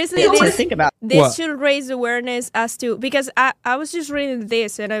 like, seriously, What to think about. this What? should raise awareness as to, because I was just reading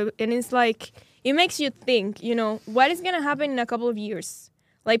this and it's like, it makes you think, what is going to happen in a couple of years?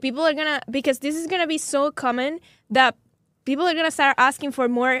 Like, people are going to, because this is going to be so common that people are going to start asking for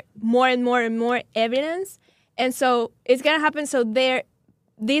more and more evidence. And so it's going to happen. So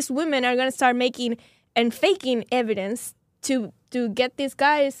these women are going to start making and faking evidence to get these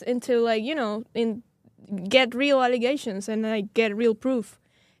guys into, like, get real allegations and like get real proof.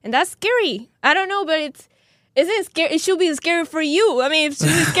 And that's scary. I don't know, but isn't it scary? It should be scary for you. I mean, it should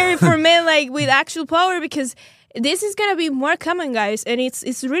be scary for men like with actual power, because this is gonna be more common, guys, and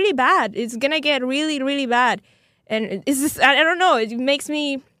it's really bad. It's gonna get really, really bad. And it's just, I don't know. It makes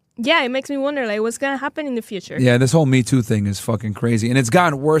me wonder, like, what's gonna happen in the future. Yeah, this whole Me Too thing is fucking crazy. And it's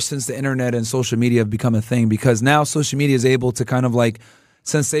gotten worse since the internet and social media have become a thing, because now social media is able to kind of like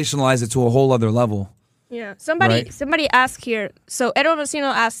sensationalize it to a whole other level. Yeah, somebody asked here. So Edward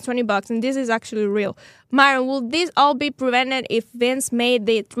Messino asked $20, and this is actually real. Myron, will this all be prevented if Vince made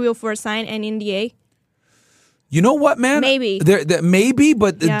the 304 sign and NDA? You know what, man? Maybe. Maybe,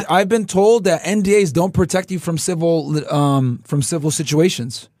 but Yeah. I've been told that NDAs don't protect you from civil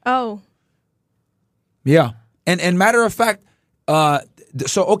situations. Oh, Yeah, and matter of fact, so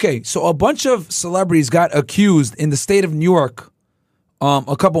a bunch of celebrities got accused in the state of New York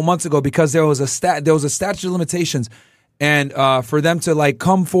a couple months ago because there was a statute of limitations, and for them to like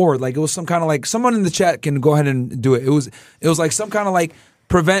come forward, like it was some kind of like, someone in the chat can go ahead and do it. It was like some kind of like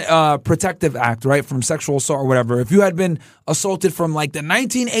protective act, right, from sexual assault or whatever. If you had been assaulted from like the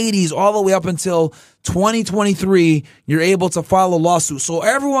 1980s all the way up until 2023, you're able to file a lawsuit. So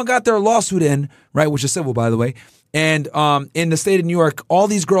everyone got their lawsuit in, right, which is civil, by the way. And in the state of New York, all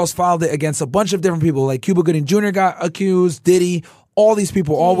these girls filed it against a bunch of different people. Like Cuba Gooding Jr. got accused, Diddy, all these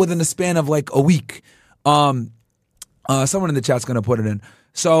people, all within the span of like a week. Someone in the chat's going to put it in.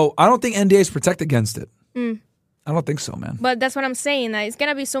 So I don't think NDAs protect against it. I don't think so, man. But that's what I'm saying. That it's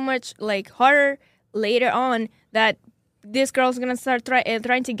gonna be so much like harder later on that this girl's gonna start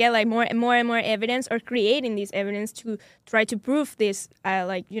trying to get like more and more evidence, or creating this evidence to try to prove this,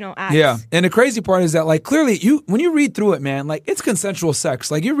 acts. Yeah, and the crazy part is that like clearly when you read through it, man, like it's consensual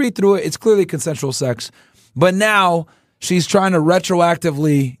sex. Like you read through it, it's clearly consensual sex. But now she's trying to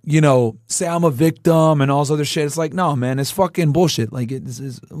retroactively, say I'm a victim and all this other shit. It's like, no, man, it's fucking bullshit. Like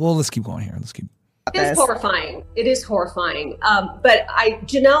well, let's keep going here. It is horrifying. It is horrifying. But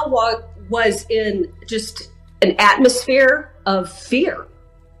Janelle was in just an atmosphere of fear.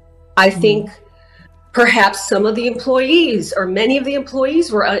 I think perhaps some of the employees, or many of the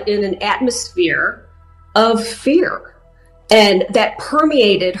employees, were in an atmosphere of fear, and that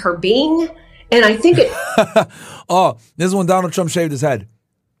permeated her being. And I think it. Oh, this is when Donald Trump shaved his head.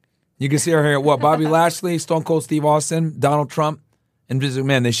 You can see her here. What? Bobby Lashley, Stone Cold Steve Austin, Donald Trump. And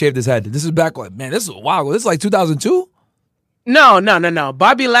man, they shaved his head. This is back like, man, this is a while ago. This is like 2002? No.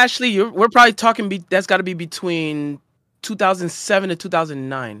 Bobby Lashley, we're probably talking, that's got to be between 2007 to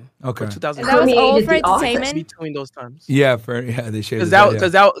 2009. Okay. 2009. That was all for entertainment? Between those times. Yeah, they shaved his head.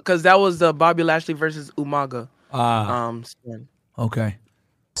 Because that was the Bobby Lashley versus Umaga. Okay.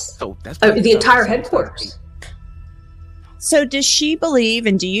 So that's the entire headquarters. So does she believe,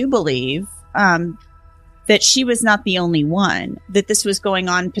 and do you believe, that she was not the only one, that this was going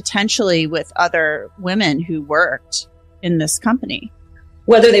on potentially with other women who worked in this company?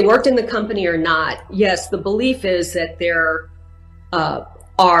 Whether they worked in the company or not, yes, the belief is that there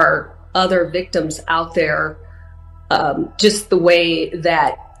are other victims out there. Just the way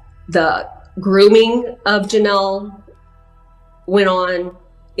that the grooming of Janelle went on,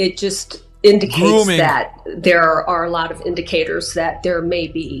 it just indicates that there are a lot of indicators that there may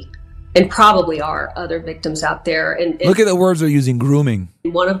be, and probably are, other victims out there. And look at the words they're using, grooming.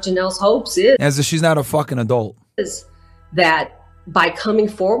 One of Janelle's hopes is, as if she's not a fucking adult, is that by coming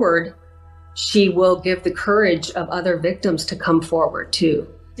forward, she will give the courage of other victims to come forward too.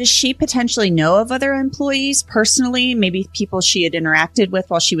 Does she potentially know of other employees personally, maybe people she had interacted with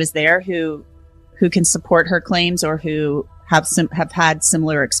while she was there who can support her claims, or who have had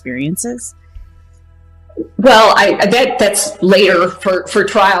similar experiences? Well, that's later for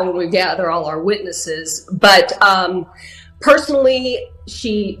trial when we gather all our witnesses. But personally,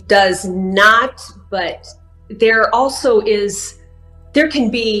 she does not. But there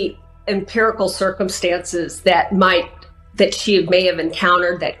can be empirical circumstances that she may have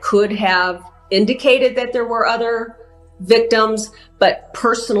encountered that could have indicated that there were other victims. But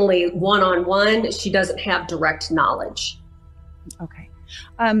personally, one-on-one, she doesn't have direct knowledge. Okay.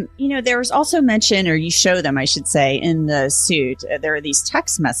 There was also mention, or you show them, I should say, in the suit, there are these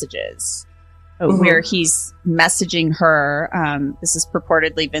text messages where he's messaging her. This is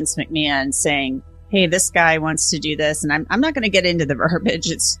purportedly Vince McMahon saying, hey, this guy wants to do this. And I'm not going to get into the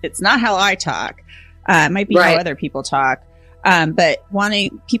verbiage. It's not how I talk. It might be how other people talk. But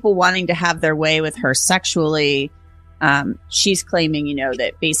people wanting to have their way with her sexually. She's claiming,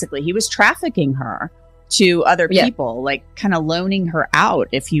 that basically he was trafficking her to other people, like kind of loaning her out,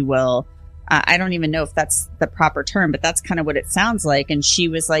 if you will. I don't even know if that's the proper term, but that's kind of what it sounds like. And she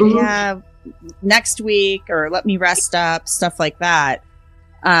was like, yeah, next week, or let me rest up, stuff like that.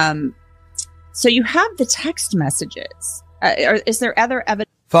 So you have the text messages. Is there other evidence?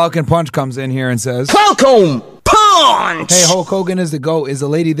 Falcon Punch comes in here and says, Falcon Punch! Hey, Hulk Hogan is the GOAT. Is the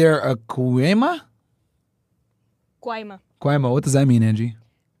lady there a Quaima? Quaima. What does that mean, Angie?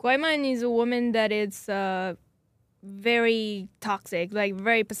 Quaima is a woman that is very toxic, like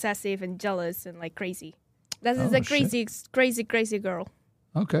very possessive and jealous and like crazy. That is a crazy girl.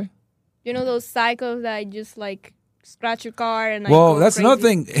 Okay. You know those psychos that just like scratch your car and like. Well, that's another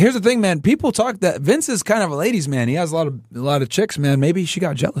thing. Here's the thing, man. People talk that Vince is kind of a ladies' man. He has a lot of chicks, man. Maybe she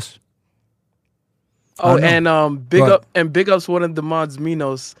got jealous. Oh, and big ups one of the mods,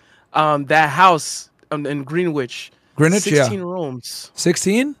 Minos. That house in Greenwich. 16 rooms.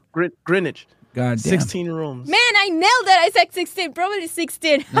 16? Greenwich. God damn. 16 rooms. Man, I nailed it. I said 16. Probably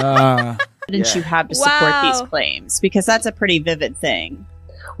 16. Didn't you have to support these claims? Because that's a pretty vivid thing.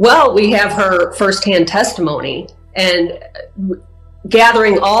 Well, we have her firsthand testimony, and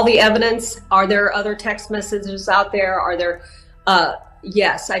gathering all the evidence. Are there other text messages out there? Are there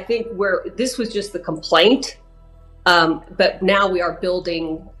yes, I think this was just the complaint, but now we are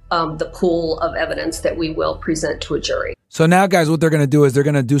building the pool of evidence that we will present to a jury. So now, guys, what they're going to do is they're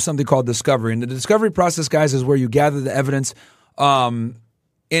going to do something called discovery. And the discovery process, guys, is where you gather the evidence.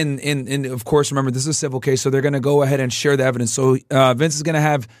 In of course, remember, this is a civil case, so they're going to go ahead and share the evidence. So Vince is going to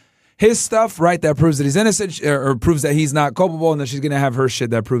have his stuff, right, that proves that he's innocent or proves that he's not culpable, and then she's going to have her shit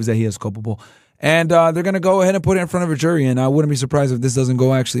that proves that he is culpable. And they're going to go ahead and put it in front of a jury, and I wouldn't be surprised if this doesn't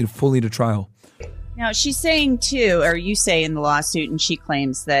go actually fully to trial. Now, she's saying, too, or you say in the lawsuit, and she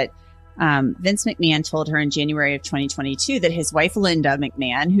claims that Vince McMahon told her in January of 2022 that his wife, Linda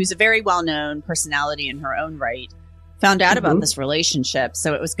McMahon, who's a very well-known personality in her own right, found out about this relationship.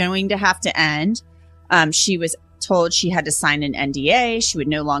 So it was going to have to end. She was told she had to sign an NDA. She would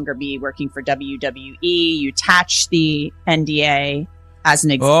no longer be working for WWE. You attach the NDA as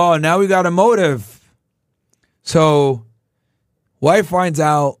an example. Oh, now we got a motive. So wife finds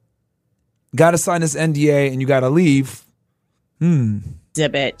out, got to sign this NDA, and you got to leave.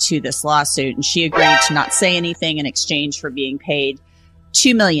 Exhibit to this lawsuit, and she agreed to not say anything in exchange for being paid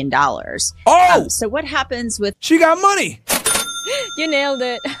 $2 million. Oh! So what happens with... She got money! You nailed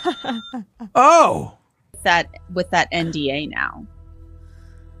it. Oh! With that NDA now?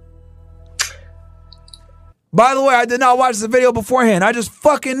 By the way, I did not watch the video beforehand. I just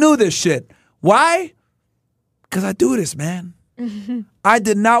fucking knew this shit. Why? Because I do this, man. I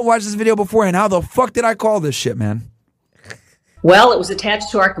did not watch this video beforehand. How the fuck did I call this shit, man? Well, it was attached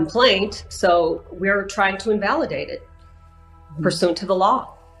to our complaint, so we're trying to invalidate it pursuant to the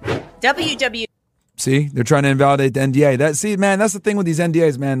law. WWE. See, they're trying to invalidate the NDA. That's the thing with these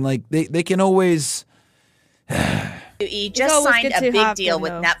NDAs, man. Like they can always. Just signed a big deal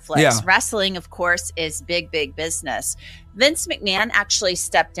with Netflix. Yeah. Wrestling, of course, is big business. Vince McMahon actually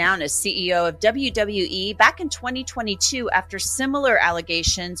stepped down as CEO of WWE back in 2022 after similar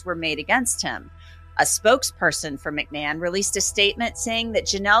allegations were made against him. A spokesperson for McMahon released a statement saying that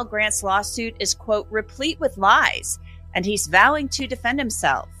Janelle Grant's lawsuit is, quote, replete with lies, and he's vowing to defend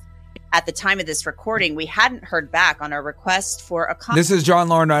himself. At the time of this recording, we hadn't heard back on our request for a... This is John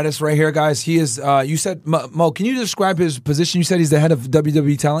Laurinaitis right here, guys. He is, you said, Mo, can you describe his position? You said he's the head of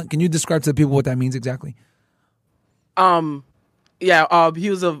WWE talent. Can you describe to the people what that means exactly? He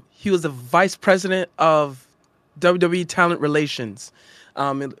was a vice president of WWE talent relations.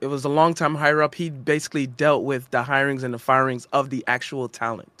 It was a long time higher up. He basically dealt with the hirings and the firings of the actual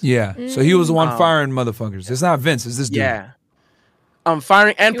talent. Yeah. So he was the one firing motherfuckers. It's not Vince. It's this dude. Yeah.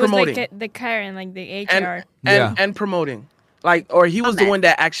 Firing and He was promoting. like the Karen, like the HR. And promoting. He was the one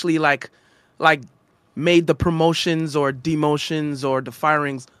that actually like made the promotions or demotions or the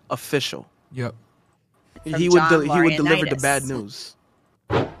firings official. Yep. He would deliver the bad news.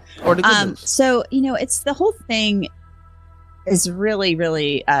 Or the good news. So, it's the whole thing is really,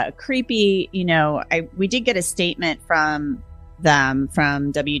 really creepy. We did get a statement from them,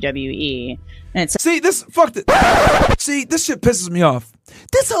 from WWE. And it's See, this shit pisses me off.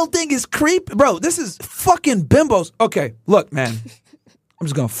 This whole thing is creep. Bro, this is fucking bimbos. Okay, look, man. I'm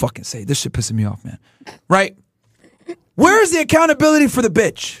just gonna fucking say this shit pissing me off, man. Right? Where is the accountability for the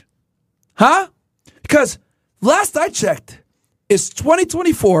bitch? Huh? Because last I checked, it's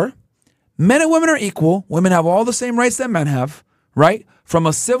 2024. Men and women are equal. Women have all the same rights that men have, right? From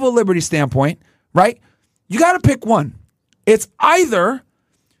a civil liberty standpoint, right? You got to pick one. It's either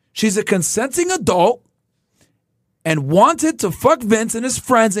she's a consenting adult and wanted to fuck Vince and his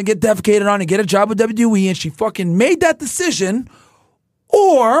friends and get defecated on and get a job with WWE, and she fucking made that decision,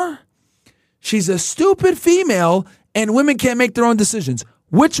 or she's a stupid female and women can't make their own decisions.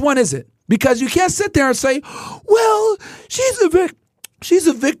 Which one is it? Because you can't sit there and say, well, she's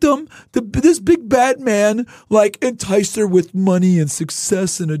a victim. This big bad man enticed her with money and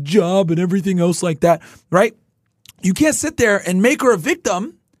success and a job and everything else like that, right? You can't sit there and make her a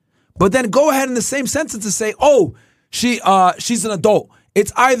victim, but then go ahead in the same sentence and say, oh, she's an adult.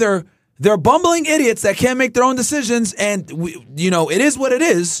 It's either they're bumbling idiots that can't make their own decisions and, it is what it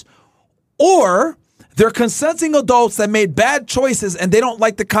is, or they're consenting adults that made bad choices and they don't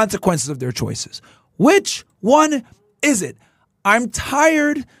like the consequences of their choices. Which one is it? I'm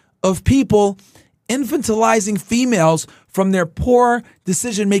tired of people infantilizing females from their poor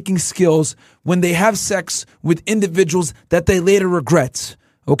decision-making skills when they have sex with individuals that they later regret,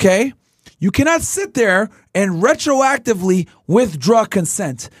 okay? You cannot sit there and retroactively withdraw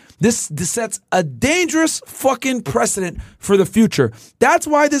consent. This sets a dangerous fucking precedent for the future. That's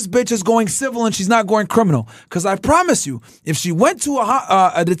why this bitch is going civil and she's not going criminal. Because I promise you, if she went to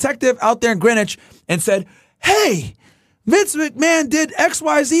a detective out there in Greenwich and said, hey, Vince McMahon did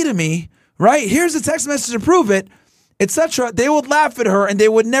XYZ to me, right? Here's a text message to prove it. etc., they would laugh at her and they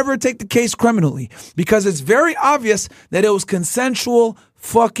would never take the case criminally because it's very obvious that it was consensual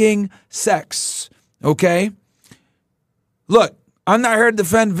fucking sex. Okay? Look, I'm not here to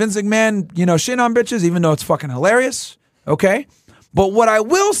defend Vince McMahon, shitting on bitches, even though it's fucking hilarious. Okay? But what I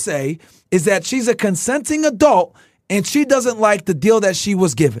will say is that she's a consenting adult and she doesn't like the deal that she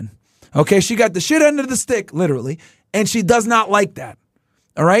was given. Okay? She got the shit end of the stick, literally, and she does not like that.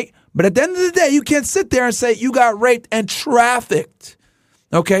 All right? But at the end of the day, you can't sit there and say you got raped and trafficked.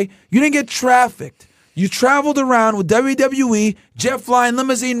 Okay? You didn't get trafficked. You traveled around with WWE, jet flying,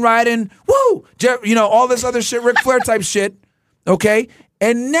 limousine riding, woo, all this other shit, Ric Flair type shit. Okay?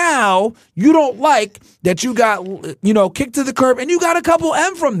 And now you don't like that you got, kicked to the curb and you got a couple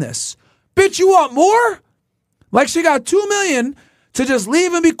M from this. Bitch, you want more? Like she got $2 million to just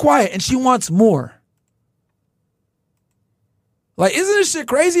leave and be quiet and she wants more. Like, isn't this shit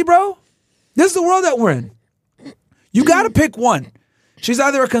crazy, bro? This is the world that we're in. You got to pick one. She's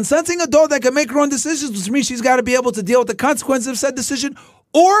either a consenting adult that can make her own decisions, which means she's got to be able to deal with the consequences of said decision,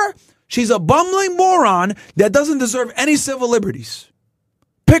 or she's a bumbling moron that doesn't deserve any civil liberties.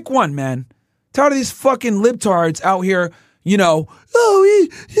 Pick one, man. Tired of these fucking libtards out here,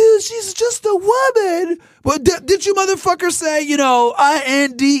 she's just a woman. Well, did you motherfucker say,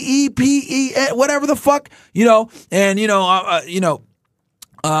 INDEPE, whatever the fuck,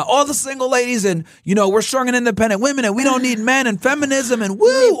 all the single ladies and, we're strong and independent women and we don't need men and feminism and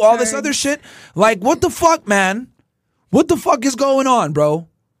woo, all this other shit. Like, what the fuck, man? What the fuck is going on, bro?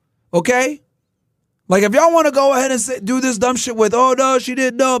 Okay? Like, if y'all want to go ahead and do this dumb shit with, oh, no, she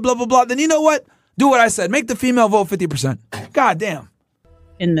didn't know, blah, blah, blah, then you know what? Do what I said. Make the female vote 50%. God damn.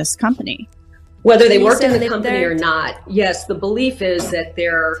 In this company. Whether they worked in the company or not, yes, the belief is that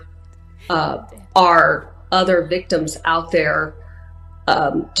there are other victims out there.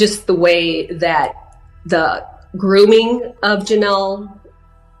 Just the way that the grooming of Janelle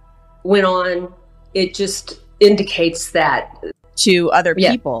went on, it just indicates that to other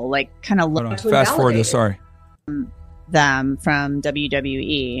people, like kind of look. Fast forward this, sorry. Them from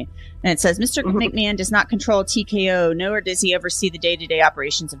WWE. And it says, Mr. McMahon does not control TKO, nor does he oversee the day-to-day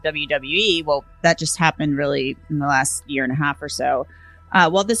operations of WWE. Well, that just happened really in the last year and a half or so.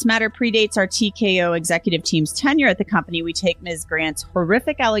 While this matter predates our TKO executive team's tenure at the company, we take Ms. Grant's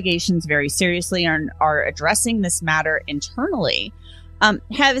horrific allegations very seriously and are addressing this matter internally.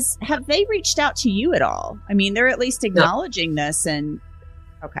 Have they reached out to you at all? I mean, they're at least acknowledging this and...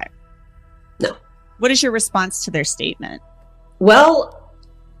 Okay. No. What is your response to their statement? Well,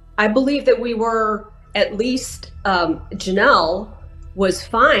 I believe that we were, at least Janelle was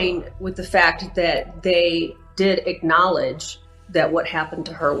fine with the fact that they did acknowledge that what happened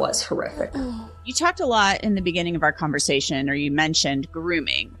to her was horrific. You talked a lot in the beginning of our conversation, or you mentioned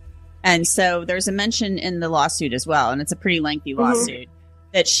grooming. And so there's a mention in the lawsuit as well, and it's a pretty lengthy lawsuit,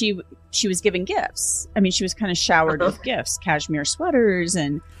 that she was given gifts. I mean, she was kind of showered with gifts, cashmere sweaters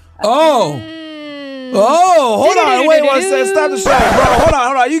and... hold on. Wait one second. Stop the show, bro.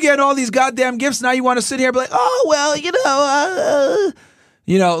 Hold on. You getting all these goddamn gifts. Now you want to sit here and be like, oh, well,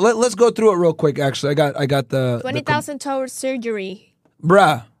 let's go through it real quick, actually. I got the... 20,000 towards surgery.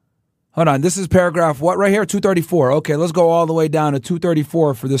 Bruh. Hold on. This is paragraph what right here? 234. Okay, let's go all the way down to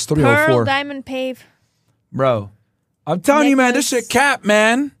 234 for this 304. Pearl diamond pave. Bro. I'm telling you, man, this shit cap,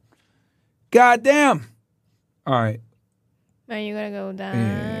 man. Goddamn. All right. Man, you gotta go down.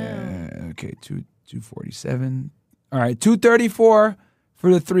 Yeah, okay, 247. All right, 234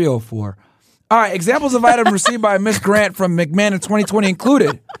 for the 304. All right, examples of items received by Miss Grant from McMahon in 2020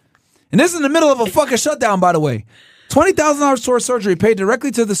 included, and this is in the middle of a fucking shutdown, by the way, $20,000 towards surgery paid directly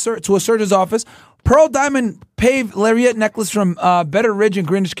to a surgeon's office, pearl diamond paved lariat necklace from Better Ridge in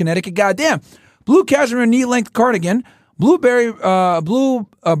Greenwich, Connecticut. Goddamn. Blue cashmere knee-length cardigan, blue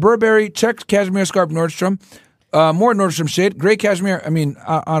Burberry checked cashmere scarf Nordstrom, more Nordstrom shit, gray cashmere. I mean,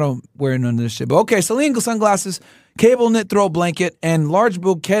 I don't wear none of this shit, but okay. Celine sunglasses, cable knit throw blanket, and large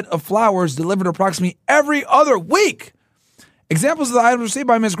bouquet of flowers delivered approximately every other week. Examples of the items received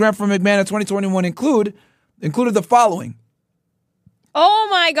by Ms. Grant from McMahon in 2021 included the following. Oh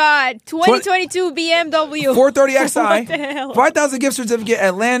my God! 2022 BMW 430xi, 5,000 gift certificate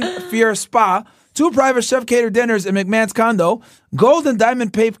at Lanfear Spa, 2 private chef catered dinners in McMahon's condo, gold and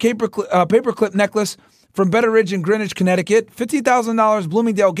diamond paperclip necklace from Better Ridge in Greenwich, Connecticut, $15,000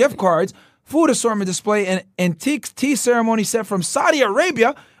 Bloomingdale gift cards, food assortment display, and antique tea ceremony set from Saudi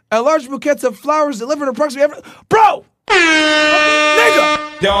Arabia, and large bouquets of flowers delivered approximately every... Bro! Nigga!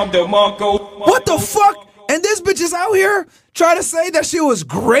 What the fuck? And this bitch is out here trying to say that she was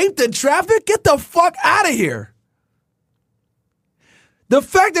raped and trafficked? Get the fuck out of here. The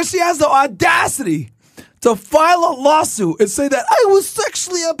fact that she has the audacity to file a lawsuit and say that I was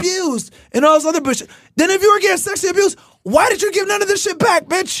sexually abused and all this other bullshit. Then if you were getting sexually abused, why did you give none of this shit back,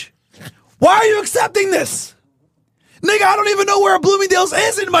 bitch? Why are you accepting this? Nigga, I don't even know where Bloomingdale's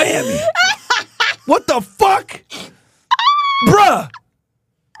is in Miami. What the fuck? Bruh.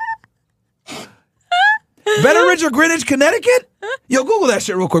 Betteridge or Greenwich, Connecticut? Yo, Google that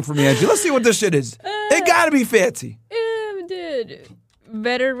shit real quick for me, Angie. Let's see what this shit is. It gotta be fancy. Dude.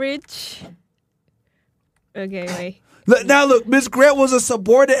 Betteridge. Okay, wait. Now look, Miss Grant was a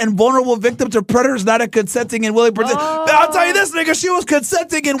subordinate and vulnerable victim to predators, not a consenting and willing person. I'll tell you this, nigga, she was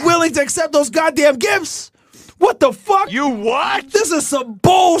consenting and willing to accept those goddamn gifts. What the fuck? You what? This is some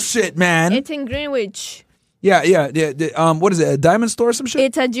bullshit, man. It's in Greenwich. Yeah. What is it? A diamond store or some shit?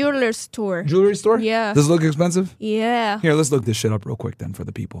 It's a jeweler's store. Jewelry store? Yeah. Does it look expensive? Yeah. Here, let's look this shit up real quick then for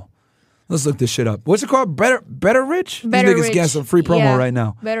the people. Let's look this shit up. What's it called? Betteridge? These niggas getting some free promo right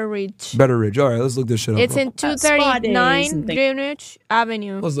now. Betteridge. Betteridge. All right, let's look this shit up. It's in 239 Greenwich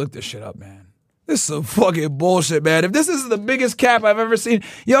Avenue. Let's look this shit up, man. This is some fucking bullshit, man. If this is the biggest cap I've ever seen,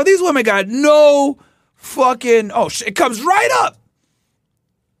 yo, these women got no fucking. Oh shit! It comes right up.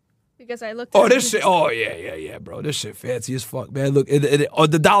 Because I looked. Oh, this shit. Oh yeah, bro. This shit fancy as fuck, man. Look,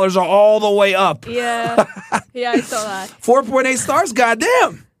 the dollars are all the way up. Yeah, I saw that. 4.8 stars.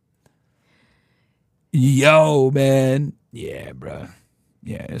 Goddamn. Yo, man. Yeah, bro.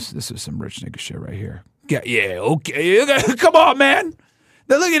 Yeah, this is some rich nigga shit right here. Yeah, okay. Come on, man.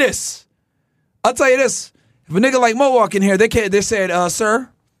 Now look at this. I'll tell you this. If a nigga like Mo walk in here, they said, sir,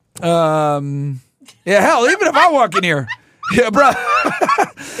 yeah, hell, even if I walk in here, yeah, bro.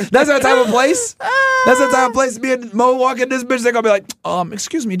 That's that type of place. That's the type of place. Me and Mo walk in this bitch, they're gonna be like,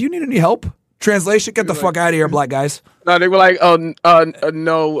 excuse me, do you need any help? Translation, get the fuck out of here, black guys. No, they were like,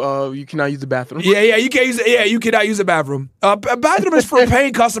 no, you cannot use the bathroom. Yeah, you can't use it. Yeah, you cannot use the bathroom. A bathroom is for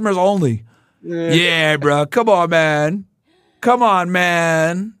paying customers only. Yeah, bro. Come on,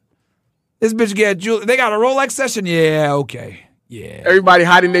 man. This bitch get jewelry. They got a Rolex session. Yeah, okay. Yeah. Everybody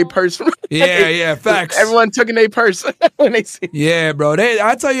hiding their purse. Yeah, facts. Everyone took in their purse when they see. Yeah, bro.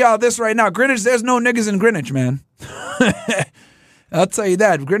 I tell you all this right now. Greenwich, there's no niggas in Greenwich, man. I'll tell you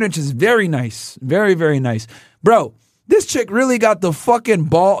that. Greenwich is very nice. Very, very nice. Bro, this chick really got the fucking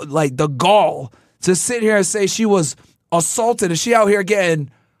the gall to sit here and say she was assaulted and she out here getting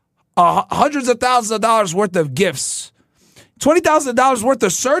hundreds of thousands of dollars worth of gifts. $20,000 worth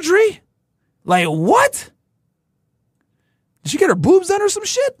of surgery? Like, what? Did she get her boobs done or some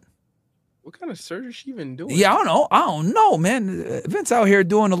shit? What kind of surgery is she even doing? Yeah, I don't know, man. Vince out here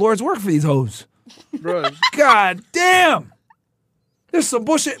doing the Lord's work for these hoes. Bro. God damn. There's some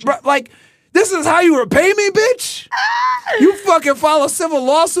bullshit. Bro, like, this is how you repay me, bitch? You fucking file a civil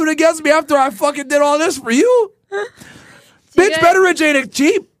lawsuit against me after I fucking did all this for you? Bitch, Betteridge ain't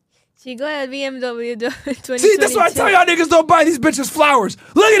cheap. She got a BMW 2022. See, that's why I tell y'all niggas don't buy these bitches flowers.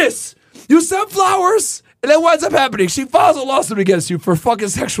 Look at this. You send flowers, and then what ends up happening? She files a lawsuit against you for fucking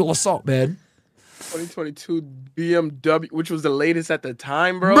sexual assault, man. 2022 BMW, which was the latest at the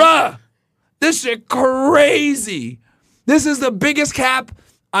time, bro. Bruh, this shit crazy. This is the biggest cap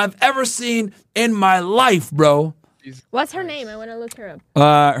I've ever seen in my life, bro. What's her name? I want to look her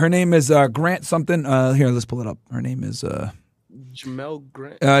up. Her name is Grant something. Here, let's pull it up. Her name is Jamel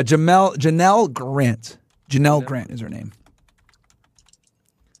Grant. Janelle Grant. Janelle Grant is her name.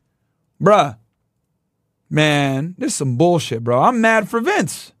 Bruh. Man, this is some bullshit, bro. I'm mad for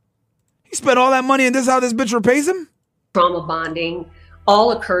Vince. He spent all that money and this is how this bitch repays him? Trauma bonding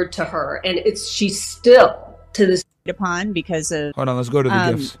all occurred to her, and she's still to this upon because of. Hold on, let's go to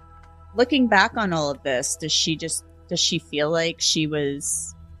the gifts. Looking back on all of this, does she feel like she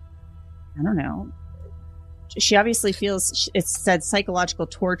was? I don't know. She obviously feels it said psychological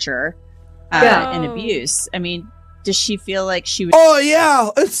torture and abuse. I mean, does she feel like she was? Oh yeah,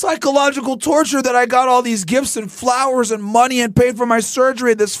 it's psychological torture that I got all these gifts and flowers and money and paid for my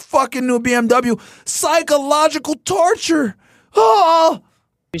surgery. This fucking new BMW. Psychological torture. Oh.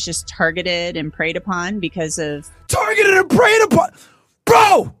 Was just targeted and preyed upon because of targeted and preyed upon,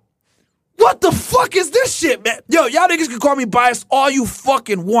 bro. What the fuck is this shit, man? Yo, y'all niggas can call me biased all you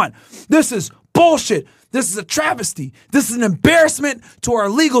fucking want. This is bullshit. This is a travesty. This is an embarrassment to our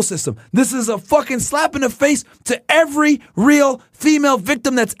legal system. This is a fucking slap in the face to every real female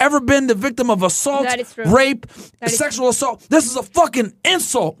victim that's ever been the victim of assault, rape, sexual assault. This is a fucking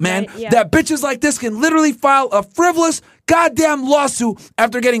insult, man. That bitches like this can literally file a frivolous goddamn lawsuit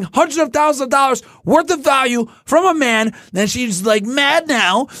after getting hundreds of thousands of dollars worth of value from a man. Then she's like mad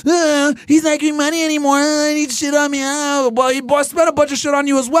now. He's not giving money anymore. He needs shit on me. Well, he spent a bunch of shit on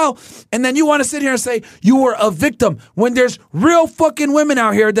you as well. And then you want to sit here and say you were a victim when there's real fucking women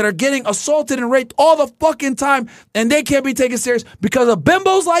out here that are getting assaulted and raped all the fucking time, and they can't be taken serious because of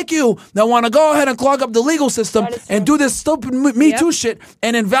bimbos like you that want to go ahead and clog up the legal system and do this stupid Me Too shit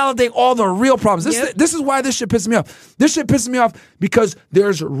and invalidate all the real problems. This is why this shit pisses me off. This shit pisses me off because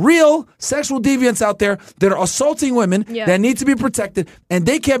there's real sexual deviants out there that are assaulting women that need to be protected, and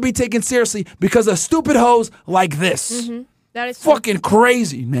they can't be taken seriously because of stupid hoes like this. That is true. Fucking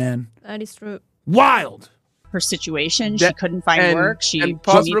crazy, man. That is true. Wild. Her situation, she couldn't find work. She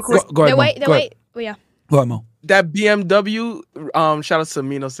pause real quick. Go ahead, Mo. Wait. Oh, yeah. Go ahead, Mo. That BMW, shout out to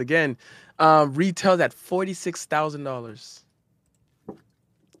Minos again, retails at $46,000.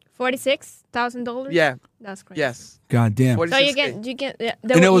 $46,000? Yeah. That's crazy. Yes. God damn. So you get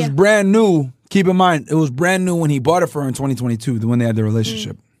And it was brand new. Keep in mind, it was brand new when he bought it for her in 2022, when they had their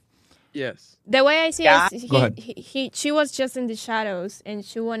relationship. Yes. The way I see it Go ahead. is she was just in the shadows, and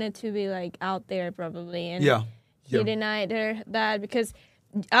she wanted to be like out there probably. And he denied her that because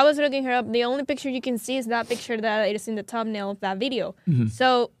I was looking her up. The only picture you can see is that picture that is in the thumbnail of that video.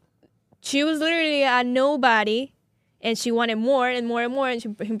 So she was literally a nobody, and she wanted more and more and more. And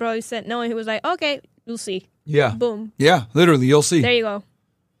he probably said no, and he was like, "Okay, you'll see." Yeah. Boom. Yeah, literally, you'll see. There you go.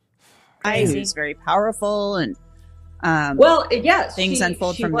 He's very powerful, and yes, things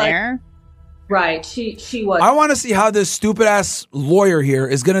unfold from was, there. Right. She was. I want to see how this stupid ass lawyer here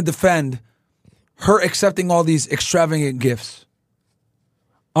is going to defend her accepting all these extravagant gifts.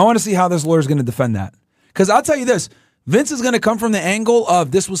 I want to see how this lawyer is going to defend that. Because I'll tell you this, Vince is going to come from the angle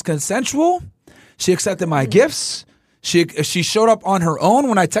of this was consensual. She accepted my gifts. She showed up on her own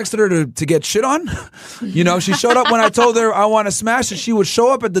when I texted her to get shit on. You know, she showed up when I told her I want to smash, and she would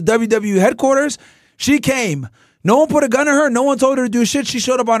show up at the WWE headquarters. She came. No one put a gun in her. No one told her to do shit. She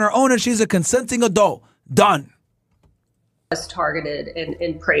showed up on her own, and she's a consenting adult. Done. Was targeted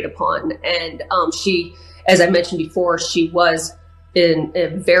and preyed upon. And she, as I mentioned before, she was in a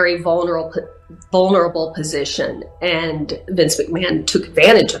very vulnerable position. And Vince McMahon took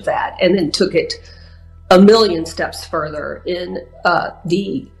advantage of that and then took it a million steps further in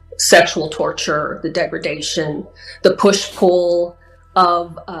the sexual torture, the degradation, the push-pull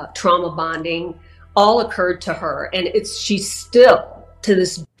of trauma bonding, all occurred to her. And she's still, to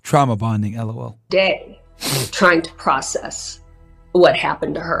this trauma bonding, LOL. day, trying to process what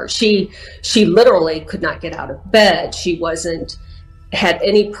happened to her. She literally could not get out of bed. She had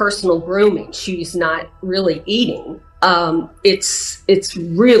any personal grooming. She's not really eating. It's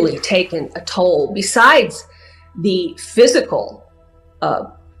really taken a toll. Besides the physical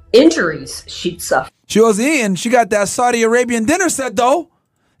injuries she'd suffered. She wasn't eating. She got that Saudi Arabian dinner set though,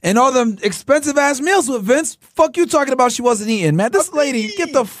 and all them expensive ass meals with Vince. Fuck you talking about she wasn't eating, man. This lady,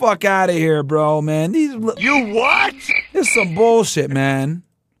 get the fuck out of here, bro, man. You what? This is some bullshit, man.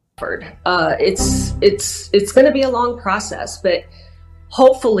 It's going to be a long process, but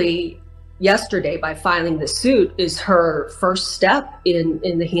hopefully yesterday, by filing the suit, is her first step in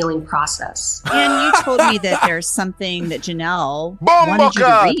the healing process. And you told me that there's something that Janelle wanted you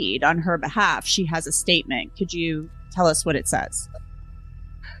to read on her behalf. She has a statement. Could you tell us what it says?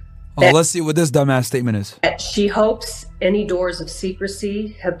 Oh, let's see what this dumbass statement is. She hopes any doors of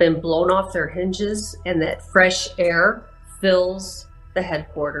secrecy have been blown off their hinges and that fresh air fills the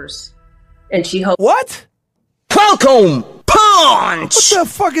headquarters. And she hopes... What? Welcome! Punch! What the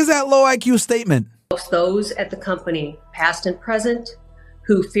fuck is that low IQ statement? Those at the company, past and present,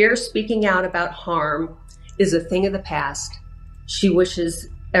 who fear speaking out about harm is a thing of the past. She wishes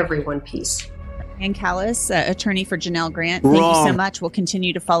everyone peace. And Callis, attorney for Janelle Grant, thank you so much. We'll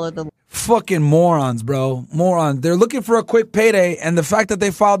continue to follow the... Fucking morons, bro. Morons. They're looking for a quick payday, and the fact that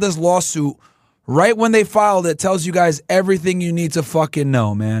they filed this lawsuit right when they filed it tells you guys everything you need to fucking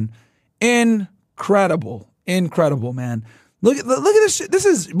know, man. Incredible, man. Look at this shit. This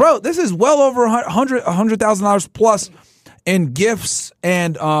is well over $100,000 plus in gifts,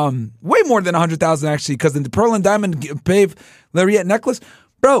 and way more than $100,000 actually, because the pearl and diamond pave lariat necklace,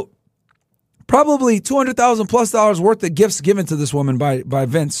 bro. Probably $200,000 plus worth of gifts given to this woman by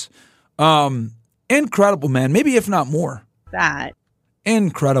Vince. Incredible, man. Maybe if not more. That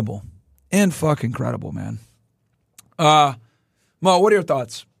incredible, fucking incredible, man. Mo, what are your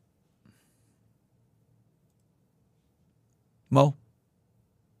thoughts? Mo?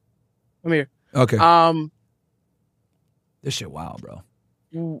 I'm here. Okay. This shit wild,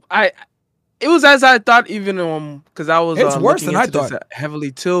 bro. It was as I thought, even because I was it's worse than I thought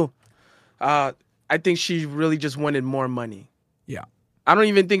heavily too. I I think she really just wanted more money. Yeah. I don't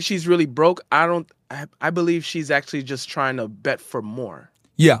even think she's really broke. I believe she's actually just trying to bet for more.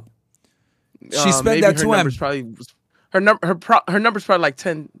 Yeah. She spent that her numbers probably her number's probably like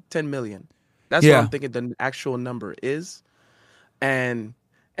 10 million. That's what I'm thinking the actual number is. And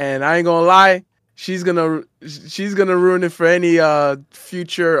I ain't gonna lie, she's gonna ruin it for any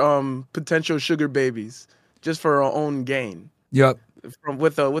future potential sugar babies just for her own gain. Yep.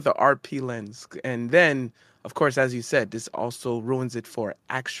 With a RP lens. And then, of course, as you said, this also ruins it for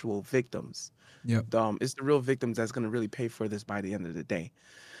actual victims. Yep. It's the real victims that's going to really pay for this by the end of the day.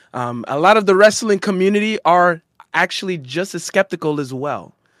 A lot of the wrestling community are actually just as skeptical as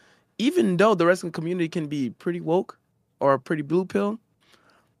well. Even though the wrestling community can be pretty woke or pretty blue pill,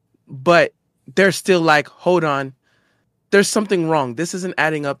 but they're still like, hold on, there's something wrong. This isn't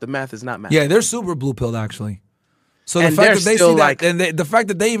adding up. The math is not math. Yeah, they're super blue pilled, actually. So the fact that they see that, and the fact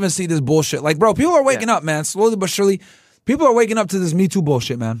that they even see this bullshit, like, bro, people are waking up, man. Slowly but surely, people are waking up to this Me Too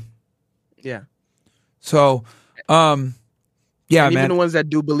bullshit, man. Yeah. So, yeah, and man. Even the ones that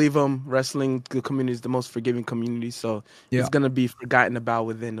do believe wrestling community is the most forgiving community. So it's gonna be forgotten about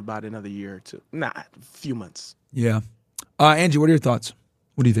within about another year or two. A few months. Yeah. Angie, what are your thoughts?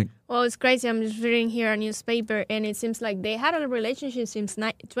 What do you think? Well, it's crazy. I'm just reading here a newspaper, and it seems like they had a relationship since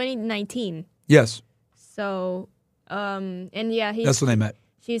 2019. Yes. So. And yeah, that's when they met.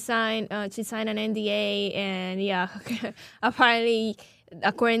 She signed an NDA, and apparently,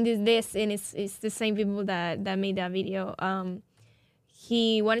 according to this, and it's the same people that made that video.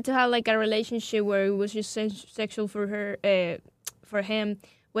 He wanted to have like a relationship where it was just sexual for her, for him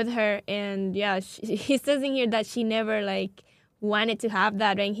with her, and he says in here that she never like wanted to have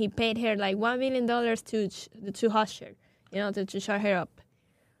that, and he paid her like $1 million to hush her, to shut her up.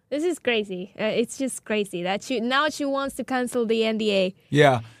 This is crazy. It's just crazy that she wants to cancel the NDA.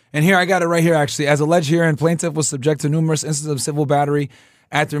 Yeah. And here, I got it right here, actually. As alleged herein, plaintiff was subject to numerous instances of civil battery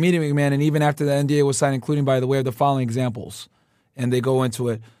after meeting McMahon and even after the NDA was signed, including, by the way, of the following examples. And they go into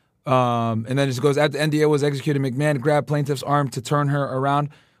it. And then it goes, after the NDA was executed, McMahon grabbed plaintiff's arm to turn her around.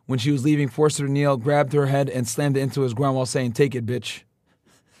 When she was leaving, forced her to kneel, grabbed her head, and slammed it into his ground while saying, "Take it, bitch."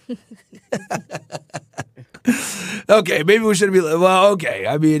 Okay, maybe we shouldn't be. Well, okay.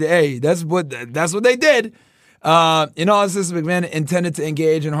 I mean, hey, that's what they did. In all instances, McMahon intended to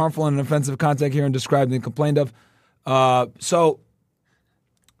engage in harmful and offensive contact here and described and complained of. So,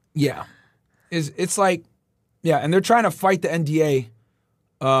 yeah, it's like, yeah, and they're trying to fight the NDA.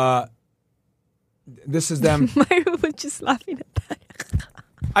 This is them. Myra was just laughing at that.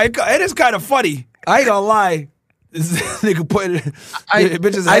 It is kind of funny. I ain't gonna lie. This nigga put it.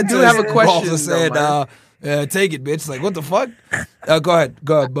 I do have a question. Said, take it, bitch. Like, what the fuck? Go ahead,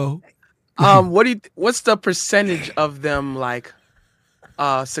 Bo. What's the percentage of them like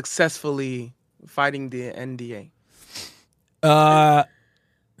successfully fighting the NDA?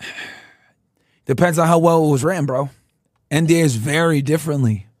 Depends on how well it was ran, bro. NDAs vary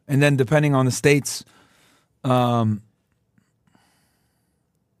differently, and then depending on the states.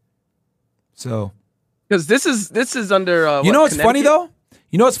 So, because this is under. You know what's funny though?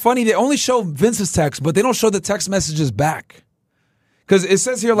 You know what's funny? They only show Vince's text, but they don't show the text messages back. Because it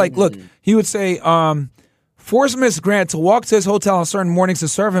says here, like, look, he would say, force Miss Grant to walk to his hotel on certain mornings to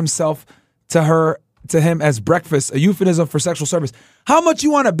serve himself to him as breakfast, a euphemism for sexual service. How much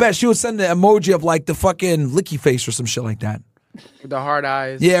you want to bet she would send an emoji of like the fucking licky face or some shit like that? The hard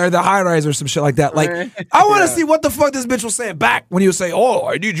eyes. Yeah, or the hard eyes or some shit like that. Like, I want to see what the fuck this bitch was saying back when he would say, "Oh,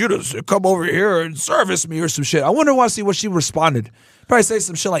 I need you to come over here and service me," or some shit. I want to see what she responded. Probably say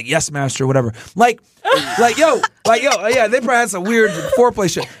some shit like "Yes, master," or whatever. Like, yo, yeah, they probably had some weird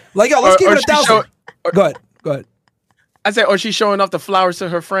foreplay shit. Like, yo, let's keep it 1,000. Go ahead. I said, or she's showing off the flowers to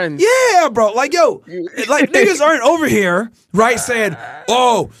her friends. Yeah, bro. Like, yo, like niggas aren't over here, right? Saying,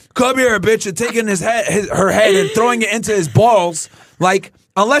 "Oh, come here, bitch," and taking her head and throwing it into his balls. Like,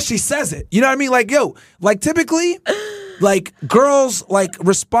 unless she says it, you know what I mean? Like, yo, like typically, like girls like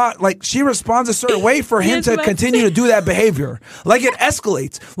respond, like she responds a certain way for him to continue to do that behavior. Like it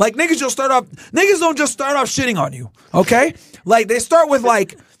escalates. Like niggas don't just start off shitting on you, okay? Like they start with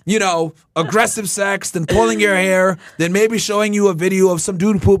like, you know, aggressive sex, then pulling your hair, then maybe showing you a video of some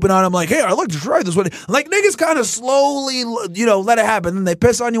dude pooping on him, like, "Hey, I'd like to try this one." Like, niggas kind of slowly, you know, let it happen. Then they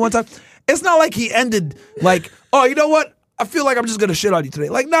piss on you one time. It's not like he ended like, "Oh, you know what? I feel like I'm just going to shit on you today."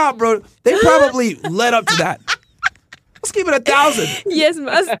 Like, nah, bro. They probably led up to that. Let's keep it 1,000. Yes,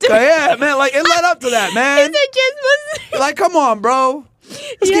 master. Yeah, man. Like, it led up to that, man. Like, come on, bro.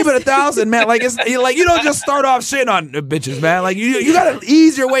 Let's keep it 1,000, man. Like it's like you don't just start off shitting on the bitches, man. Like you gotta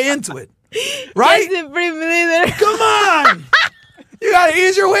ease your way into it, right? Yes, Come on. You gotta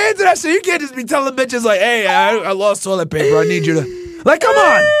ease your way into that shit. You can't just be telling bitches like, hey, I lost toilet paper. I need you to. Like, come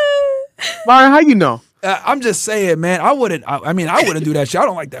on. Mario, how you know? I'm just saying, man. I wouldn't do that shit. I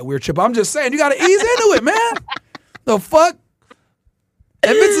don't like that weird shit. But I'm just saying, you gotta ease into it, man. The fuck?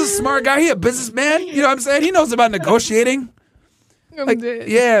 And Vince is a smart guy. He a businessman. You know what I'm saying? He knows about negotiating. Like,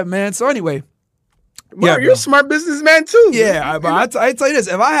 yeah, man. So anyway. Mario, you're a smart businessman too. Yeah, but I tell you this,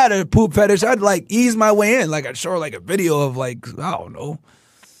 if I had a poop fetish, I'd like ease my way in. Like I'd show her like a video of like, I don't know,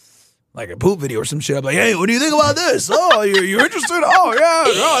 like a poop video or some shit. I'm like, hey, what do you think about this? Oh, you're interested? Oh yeah,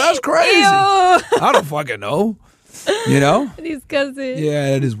 oh, that's crazy. Ew. I don't fucking know. You know? Disgusting.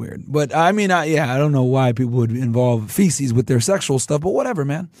 Yeah, it is weird. But I mean, I don't know why people would involve feces with their sexual stuff, but whatever,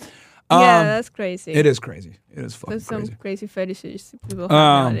 man. Yeah, that's crazy. It is crazy. It is fucking There's some crazy. crazy fetishes people have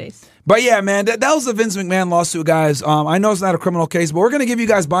nowadays. But yeah, man, that was the Vince McMahon lawsuit, guys. I know it's not a criminal case, but we're gonna give you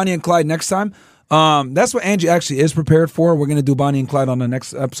guys Bonnie and Clyde next time. That's what Angie actually is prepared for. We're gonna do Bonnie and Clyde on the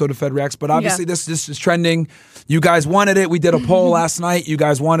next episode of Fed Reacts. But obviously, this is trending. You guys wanted it. We did a poll last night. You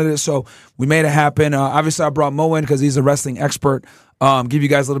guys wanted it, so we made it happen. Obviously, I brought Mo in because he's a wrestling expert. Give you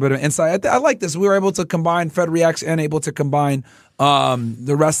guys a little bit of insight. I like this. We were able to combine Fed Reacts and able to combine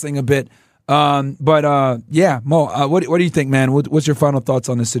the wrestling a bit. Yeah, Mo, what do you think, man? What's your final thoughts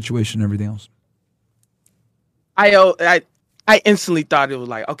on this situation and everything else? I instantly thought it was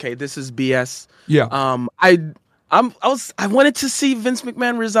like, okay, this is BS. Yeah. I wanted to see Vince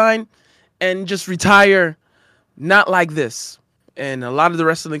McMahon resign and just retire, not like this. And a lot of the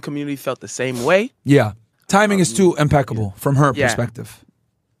wrestling community felt the same way. Yeah. Timing is too impeccable from her perspective.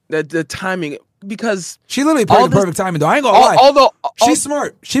 The timing, because she literally picked the perfect timing, though. I ain't gonna lie. She's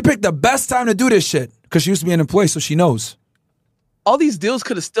smart. She picked the best time to do this shit because she used to be an employee, so she knows. All these deals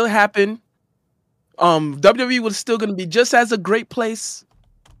could have still happened. WWE was still going to be just as a great place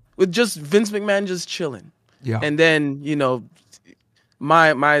with just Vince McMahon just chilling. Yeah. And then, you know,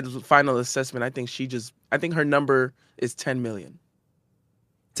 my final assessment, I think her number is 10 million.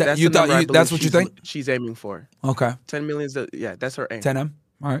 That's what you think? She's aiming for. Okay. 10 million is that's her aim. 10M.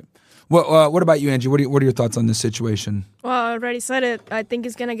 All right. What about you, Angie? What are your thoughts on this situation? Well, I already said it. I think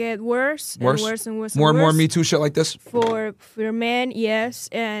it's gonna get worse and worse and worse. More and more Me Too shit like this? For men, yes.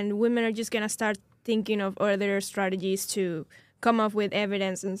 And women are just gonna start thinking of other strategies to come up with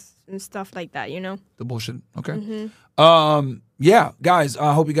evidence and stuff like that, you know? The bullshit. Okay. Mm-hmm. Yeah, guys,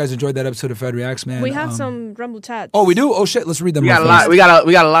 I hope you guys enjoyed that episode of Fed Reacts, man. We have some Rumble chats. Oh, we do? Oh shit, let's read them. We got a lot. We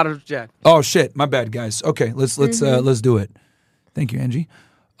got a lot of chat. Oh shit, my bad, guys. Okay, let's do it. Thank you, Angie.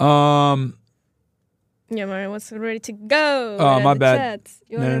 Yeah, Mario wants ready to go. Oh, my bad.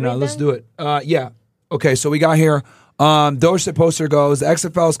 No, let's do it. Yeah. Okay, so we got here. Doja poster goes, the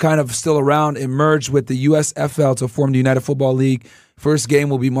XFL is kind of still around. It merged with the USFL to form the United Football League. First game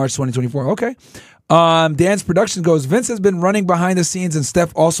will be March 2024. Okay. Dan's production goes, Vince has been running behind the scenes and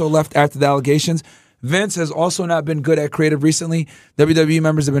Steph also left after the allegations. Vince has also not been good at creative recently. WWE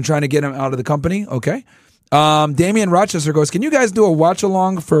members have been trying to get him out of the company. Okay. Damian Rochester goes, can you guys do a watch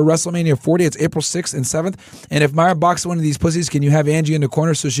along for WrestleMania 40? It's April 6th and 7th. And if Maya boxes one of these pussies, can you have Angie in the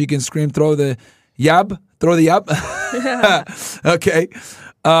corner so she can scream, throw the yab? Okay.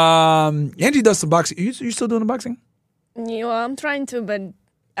 Angie does some boxing. Are you still doing the boxing? Yeah, well, I'm trying to, but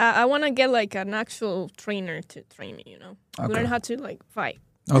I want to get like an actual trainer to train me, you know? Okay. Learn how to like fight.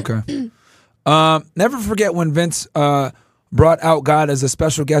 Okay. Never forget when Vince brought out God as a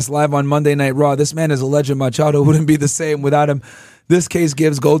special guest live on Monday Night Raw. This man is a legend. My childhood wouldn't be the same without him. This case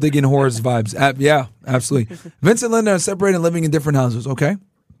gives gold digging whores vibes. Yeah, absolutely. Vince and Linda are separated and living in different houses. Okay.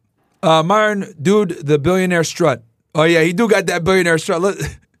 Myron, dude, the billionaire strut. Oh yeah, he do got that billionaire strut. Look,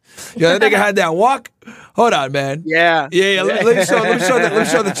 yeah, that nigga had that walk. Hold on, man. Yeah. Let me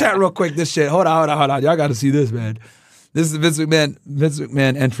show the chat real quick. This shit. Hold on. Y'all got to see this, man. This is the Vince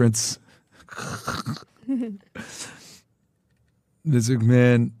McMahon entrance. Vince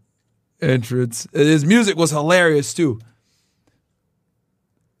McMahon entrance. His music was hilarious too.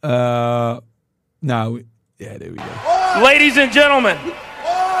 There we go. Ladies and gentlemen,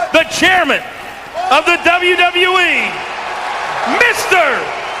 the chairman of the WWE, Mr.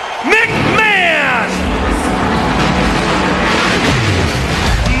 McMahon.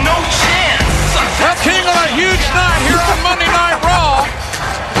 No chance. The king of a huge night here on Monday Night Raw,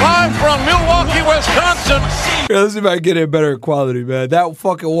 live from Milwaukee, Wisconsin. Here, let's see if I can get it better quality, man. That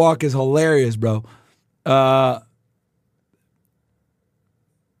fucking walk is hilarious, bro.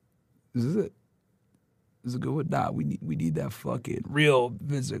 This is it. This is a good one. Nah, we need that fucking real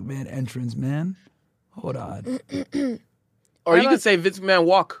Vince McMahon entrance, man. Hold on. Or you could say Vince McMahon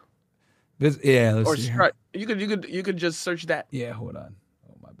walk. Let's or see. strut. You could just search that. Yeah, hold on.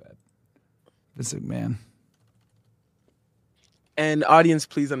 Oh my bad. Vince McMahon. And audience,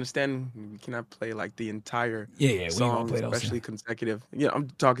 please understand, we cannot play like the entire we ain't gonna song, play those, especially consecutive. I'm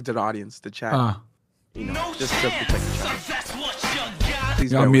talking to the audience, the chat. Just to protect the chat.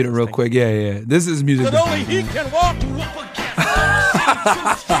 Please I'll mute it real quick. Yeah. This is music. That only he can walk.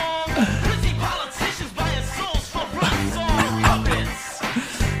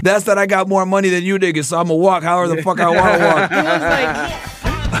 That's that I got more money than you niggas, so I'm gonna walk however the fuck I want to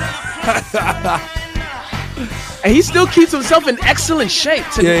walk. And he still keeps himself in excellent shape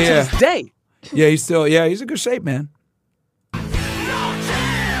to this day. Yeah, he's in good shape, man.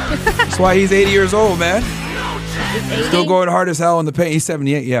 That's why he's 80 years old, man. Still going hard as hell in the paint. He's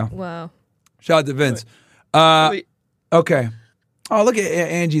 78, yeah. Wow. Shout out to Vince. Okay. Oh, look at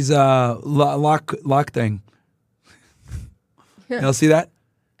Angie's lock thing. Y'all see that?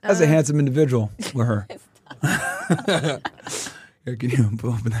 That's a handsome individual with her. Here, can you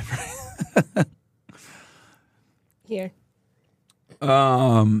open that for me? Here.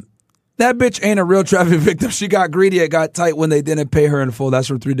 That bitch ain't a real trafficking victim. She got greedy. It got tight when they didn't pay her in full. That's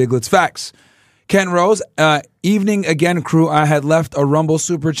from 3 Diglets. Facts. Ken Rose, evening again, crew. I had left a Rumble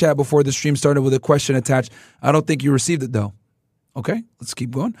super chat before the stream started with a question attached. I don't think you received it, though. Okay, let's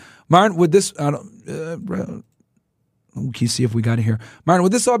keep going. Martin, would this... Can you see if we got it here? Martin,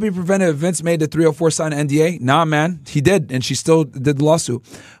 would this all be prevented if Vince made the 304 sign NDA? Nah, man. He did, and she still did the lawsuit.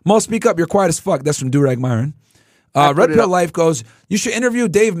 Mo, speak up. You're quiet as fuck. That's from Durag Myron. Red Pill Life goes, you should interview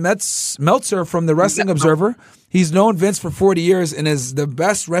Dave Meltzer from the Wrestling Observer. He's known Vince for 40 years and is the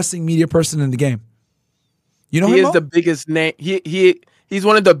best wrestling media person in the game. You know him, He is Mo? the biggest name. He's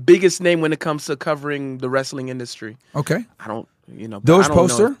one of the biggest name when it comes to covering the wrestling industry. Okay. I don't Doge know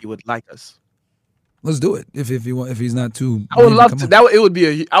poster? if he would like us. Let's do it. If he's not too. I would love to. It would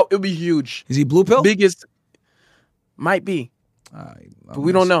be huge. Is he blue pill? Biggest. Might be. But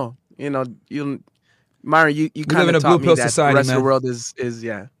we don't know. Myron, you kind of taught me that society, the rest man. of the world is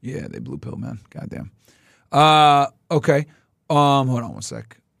yeah. Yeah, they blue pill, man. Goddamn. Okay. Hold on one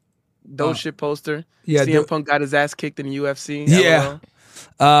sec. Those shit poster. Yeah, CM Punk got his ass kicked in the UFC. Yeah.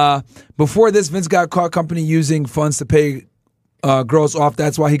 Before this, Vince got caught company using funds to pay girls off.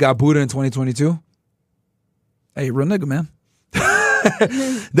 That's why he got booted in 2022. Hey, real nigga, man.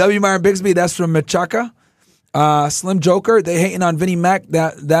 W. Myron Bigsby, that's from Machaca. Slim Joker, they hating on Vinnie Mac.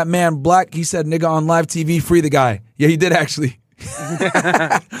 That man Black, he said nigga on live TV, free the guy. Yeah, he did actually.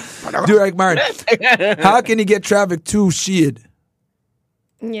 Durag Myron. How can he get traffic to Sheed?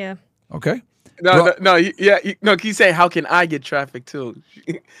 Yeah. Okay. No, he's saying how can I get traffic too?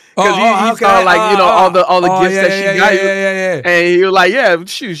 Because he saw all the gifts that she got, and he was like, yeah,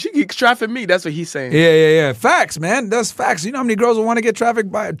 shoot, she can traffic me. That's what he's saying. Yeah. Facts, man. That's facts. You know how many girls will want to get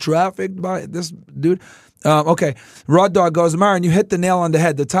trafficked by this dude? Okay. Raw Dog goes, Myron, you hit the nail on the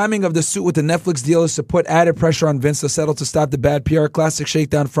head. The timing of the suit with the Netflix deal is to put added pressure on Vince to settle to stop the bad PR. Classic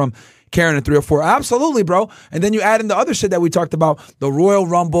shakedown from Karen in 304. Absolutely, bro. And then you add in the other shit that we talked about, the Royal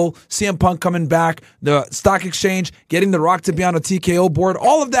Rumble, CM Punk coming back, the stock exchange, getting The Rock to be on a TKO board.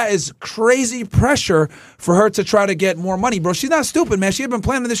 All of that is crazy pressure for her to try to get more money, bro. She's not stupid, man. She had been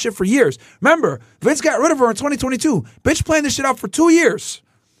planning this shit for years. Remember, Vince got rid of her in 2022. Bitch planned this shit out for 2 years.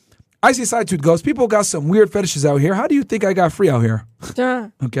 Icy Side Tooth goes, people got some weird fetishes out here. How do you think I got free out here?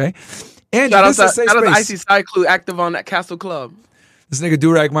 Okay. And shout out to Icy Side Clue active on that Castle Club. This nigga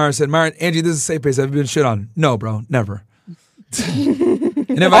Durag Myron said, Myron, Angie, this is a safe place. Have you been shit on? No, bro, never.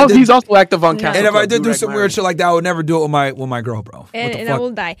 He's also active on Castle And if Club, I did do Durag some Myron. weird shit like that, I would never do it with my girl, bro. And I will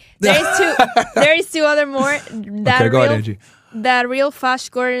die. There is two other more. Okay, go ahead, Angie. That real Fash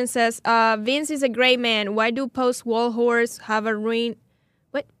Gordon says, Vince is a great man. Why do post-wall whores have a ruin?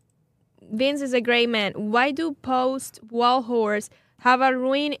 What? Vince is a great man. Why do post-wall whores have a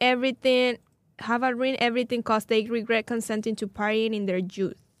ruin everything cause they regret consenting to partying in their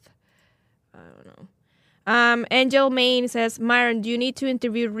youth? I don't know. Angel Main says, Myron, do you need to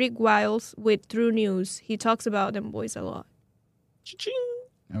interview Rick Wiles with True News? He talks about them boys a lot. Cha-ching.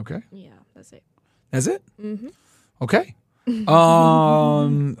 Okay. Yeah, that's it. That's it? Mm-hmm. Okay. All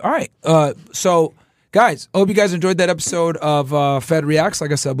right. So, guys, I hope you guys enjoyed that episode of Fed Reacts.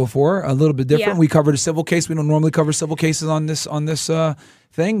 Like I said before, a little bit different. Yeah. We covered a civil case. We don't normally cover civil cases on this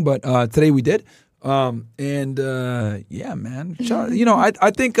thing, but today we did. Yeah, man.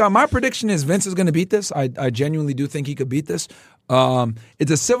 I think my prediction is Vince is going to beat this. I genuinely do think he could beat this.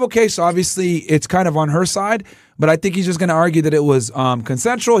 It's a civil case, so obviously it's kind of on her side, but I think he's just going to argue that it was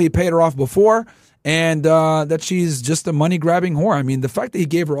consensual. He paid her off before, and that she's just a money-grabbing whore. I mean, the fact that he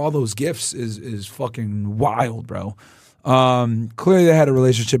gave her all those gifts is fucking wild, bro. Clearly they had a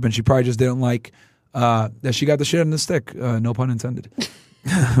relationship, and she probably just didn't like that she got the shit on the stick. No pun intended.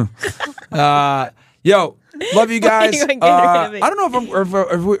 Yo, Love you guys. Get rid of it. I don't know if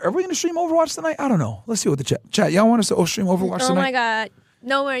are we going to stream Overwatch tonight? I don't know. Let's see what the chat. Y'all want us to stream Overwatch tonight? Oh my god.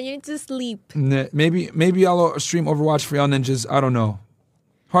 Nowhere. You need to sleep. Maybe I'll stream Overwatch for y'all ninjas. I don't know.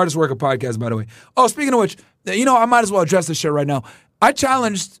 Hardest work of podcast, by the way. Oh, speaking of which, I might as well address this shit right now. I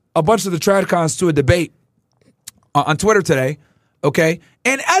challenged a bunch of the Tradcons to a debate on Twitter today, okay?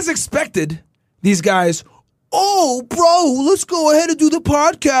 And as expected, these guys, oh, bro, let's go ahead and do the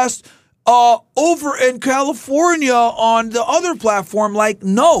podcast over in California on the other platform. Like,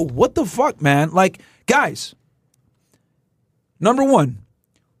 no, what the fuck, man? Like, guys, number one,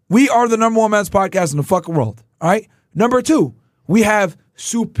 we are the number one men's podcast in the fucking world, all right? Number two, we have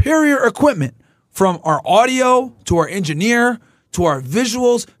superior equipment from our audio to our engineer to our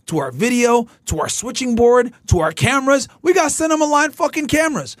visuals to our video to our switching board to our cameras. We got cinema-line fucking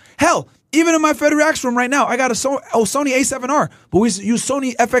cameras. Hell, even in my FedReax room right now, I got a Sony A7R, but we use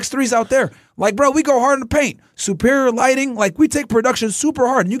Sony FX3s out there. Like, bro, we go hard in the paint. Superior lighting. Like, we take production super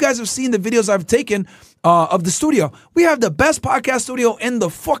hard. And you guys have seen the videos I've taken of the studio. We have the best podcast studio in the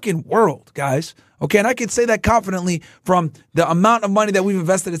fucking world, guys. Okay, and I can say that confidently from the amount of money that we've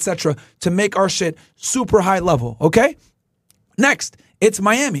invested, etc., to make our shit super high level, okay? Next, it's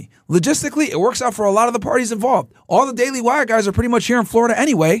Miami. Logistically, it works out for a lot of the parties involved. All the Daily Wire guys are pretty much here in Florida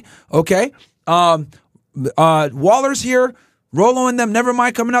anyway, okay? Waller's here, Rolo and them, never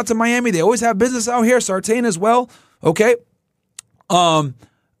mind coming out to Miami. They always have business out here, Sartain as well, okay?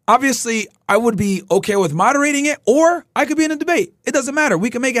 Obviously, I would be okay with moderating it, or I could be in a debate. It doesn't matter. We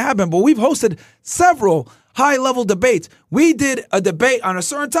can make it happen. But we've hosted several high-level debates. We did a debate on a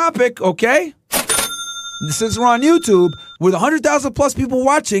certain topic, okay? Since we're on YouTube, with 100,000 plus people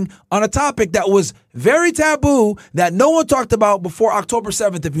watching on a topic that was very taboo, that no one talked about before October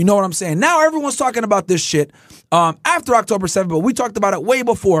 7th, if you know what I'm saying. Now everyone's talking about this shit after October 7th, but we talked about it way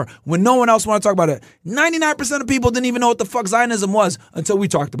before when no one else wanted to talk about it. 99% of people didn't even know what the fuck Zionism was until we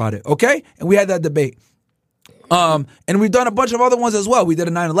talked about it, okay? And we had that debate. And we've done a bunch of other ones as well. We did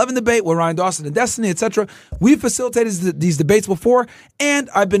a 9/11 debate with Ryan Dawson and Destiny, etc. We facilitated these debates before, and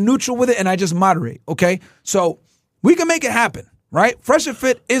I've been neutral with it, and I just moderate, okay? So we can make it happen, right? Fresh and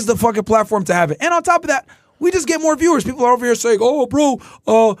Fit is the fucking platform to have it. And on top of that, we just get more viewers. People are over here saying, oh, bro,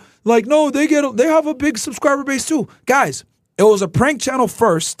 no, they have a big subscriber base too. Guys, it was a prank channel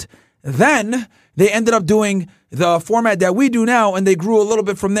first, then they ended up doing the format that we do now, and they grew a little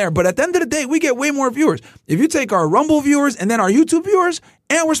bit from there. But at the end of the day, we get way more viewers. If you take our Rumble viewers and then our YouTube viewers,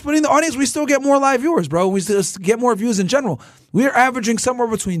 and we're splitting the audience, we still get more live viewers, bro. We just get more views in general. We are averaging somewhere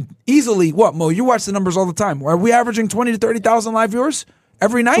between easily, what, Mo? You watch the numbers all the time. Are we averaging 20 to 30,000 live viewers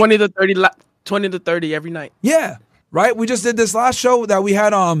every night? 20 to 30 every night. Yeah, right? We just did this last show that we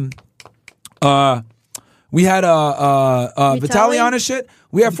had Vitaly on and shit.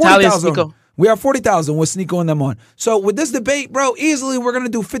 We have 40,000. We have 40,000 with Sneeko and them on. So with this debate, bro, easily we're going to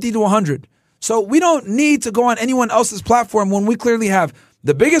do 50 to 100. So we don't need to go on anyone else's platform when we clearly have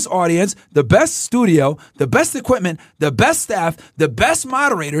the biggest audience, the best studio, the best equipment, the best staff, the best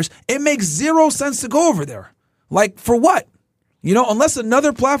moderators. It makes zero sense to go over there. Like, for what? You know, unless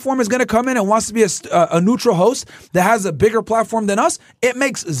another platform is going to come in and wants to be a neutral host that has a bigger platform than us, it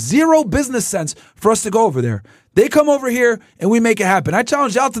makes zero business sense for us to go over there. They come over here and we make it happen. I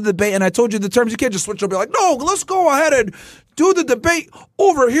challenged y'all to the debate and I told you the terms. You can't just switch up and be like, no, let's go ahead and do the debate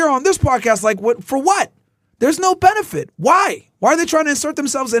over here on this podcast. Like, what? For what? There's no benefit. Why? Why are they trying to insert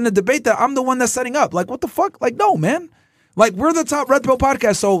themselves in a debate that I'm the one that's setting up? Like, what the fuck? Like, no, man. Like, we're the top Red Pill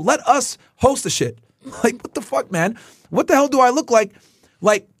podcast, so let us host the shit. Like, what the fuck, man? What the hell do I look like?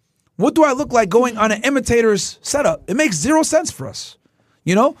 Like, what do I look like going on an imitator's setup? It makes zero sense for us.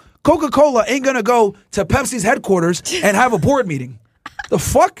 You know? Coca-Cola ain't gonna go to Pepsi's headquarters and have a board meeting. The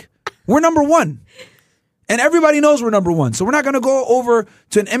fuck? We're number one. And everybody knows we're number one. So we're not gonna go over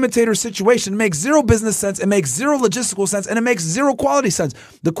to an imitator situation. It makes zero business sense. It makes zero logistical sense. And it makes zero quality sense.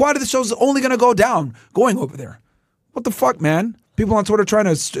 The quality of the show is only gonna go down going over there. What the fuck, man? People on Twitter trying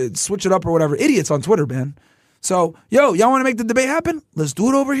to switch it up or whatever. Idiots on Twitter, man. So, y'all want to make the debate happen? Let's do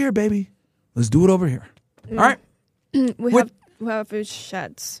it over here, baby. Let's do it over here. All right? We have a few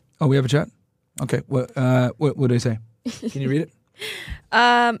chats. Oh, we have a chat? Okay. What do they say? Can you read it?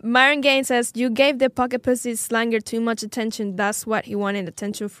 Myron Gain says, you gave the pocket pussy slanger too much attention. That's what he wanted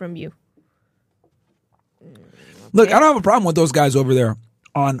attention from you. Look, I don't have a problem with those guys over there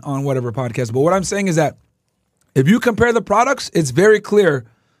on whatever podcast. But what I'm saying is that if you compare the products, it's very clear.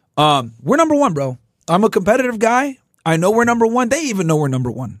 We're number one, bro. I'm a competitive guy. I know we're number one. They even know we're number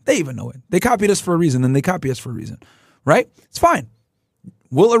one. They even know it. They copied us for a reason, and they copy us for a reason. Right? It's fine.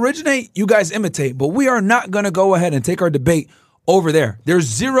 We'll originate, you guys imitate, but we are not going to go ahead and take our debate over there. There's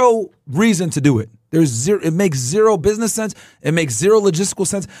zero reason to do it. There's zero. It makes zero business sense. It makes zero logistical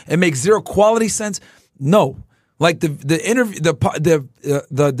sense. It makes zero quality sense. No, like the interview,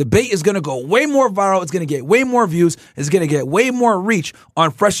 the debate is gonna go way more viral. It's gonna get way more views. It's gonna get way more reach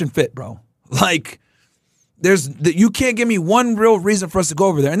on Fresh and Fit, bro. Like, you can't give me one real reason for us to go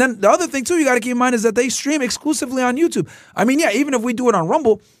over there. And then the other thing too, you got to keep in mind is that they stream exclusively on YouTube. I mean, yeah, even if we do it on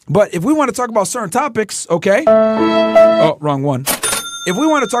Rumble, but if we want to talk about certain topics, okay. Oh, wrong one. If we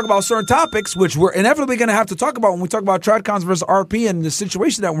want to talk about certain topics, which we're inevitably going to have to talk about when we talk about Tradcons versus RP and the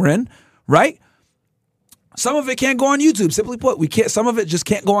situation that we're in, right? Some of it can't go on YouTube. Simply put, we can't. Some of it just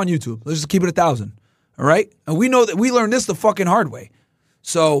can't go on YouTube. Let's just keep it 1,000. All right, and we know that we learned this the fucking hard way.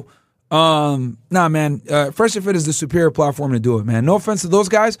 So, nah, man, Fresh and Fit is the superior platform to do it, man. No offense to those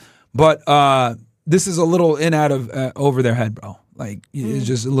guys, but this is a little in out of over their head, bro. Like, it's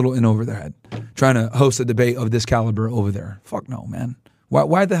just a little in over their head. Trying to host a debate of this caliber over there. Fuck no, man.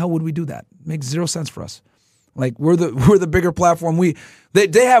 Why the hell would we do that? It makes zero sense for us. Like, we're the bigger platform.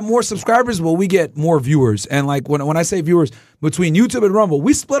 They have more subscribers, but we get more viewers. And like when I say viewers, between YouTube and Rumble,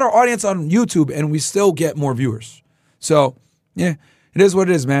 we split our audience on YouTube and we still get more viewers. So yeah, it is what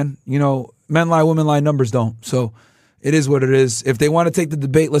it is, man. You know, men lie, women lie, numbers don't. So it is what it is. If they want to take the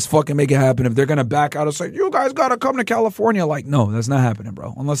debate, let's fucking make it happen. If they're gonna back out and say, you guys gotta come to California, like, no, that's not happening,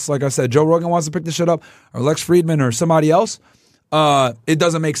 bro. Unless, like I said, Joe Rogan wants to pick this shit up, or Lex Friedman or somebody else. It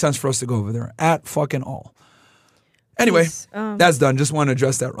doesn't make sense for us to go over there at fucking all. Anyway, that's done. Just want to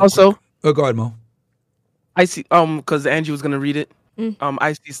address that. Also, quick. Go ahead, Mo. I see. Because Angie was gonna read it.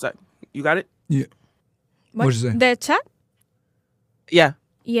 I see stuff. You got it? Yeah. What'd you say? The chat? Yeah.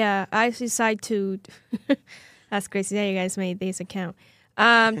 Yeah, I see side 2. That's crazy that you guys made this account.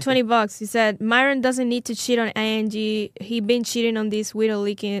 $20. He said Myron doesn't need to cheat on ING. He been cheating on these widow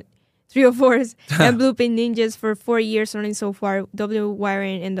leaking 304s and Blueprint Ninjas for 4 years running so far. W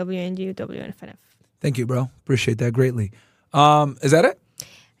Wiring and WNG, WNFNF. Thank you, bro. Appreciate that greatly. Is that it?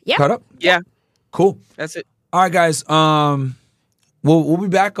 Yeah. Caught up? Yeah. Cool. That's it. All right, guys. We'll be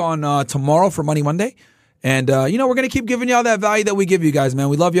back on tomorrow for Money Monday. And, we're going to keep giving y'all that value that we give you guys, man.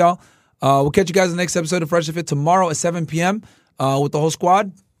 We love y'all. We'll catch you guys in the next episode of Fresh and Fit tomorrow at 7 p.m. With the whole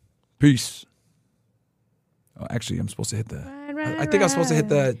squad. Peace. Oh, actually, I'm supposed to hit the... I think I'm supposed to hit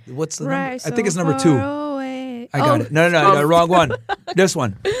the... What's the number? I think it's number 2. I got it. No, wrong one. This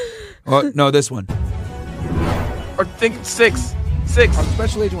one. Oh, no, this one. Or think 6. Our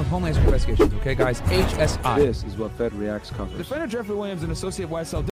special agent with Homeland Security Investigations, okay, guys? HSI. This is what Fed Reacts covers. Defender Jeffrey Williams and Associate YSL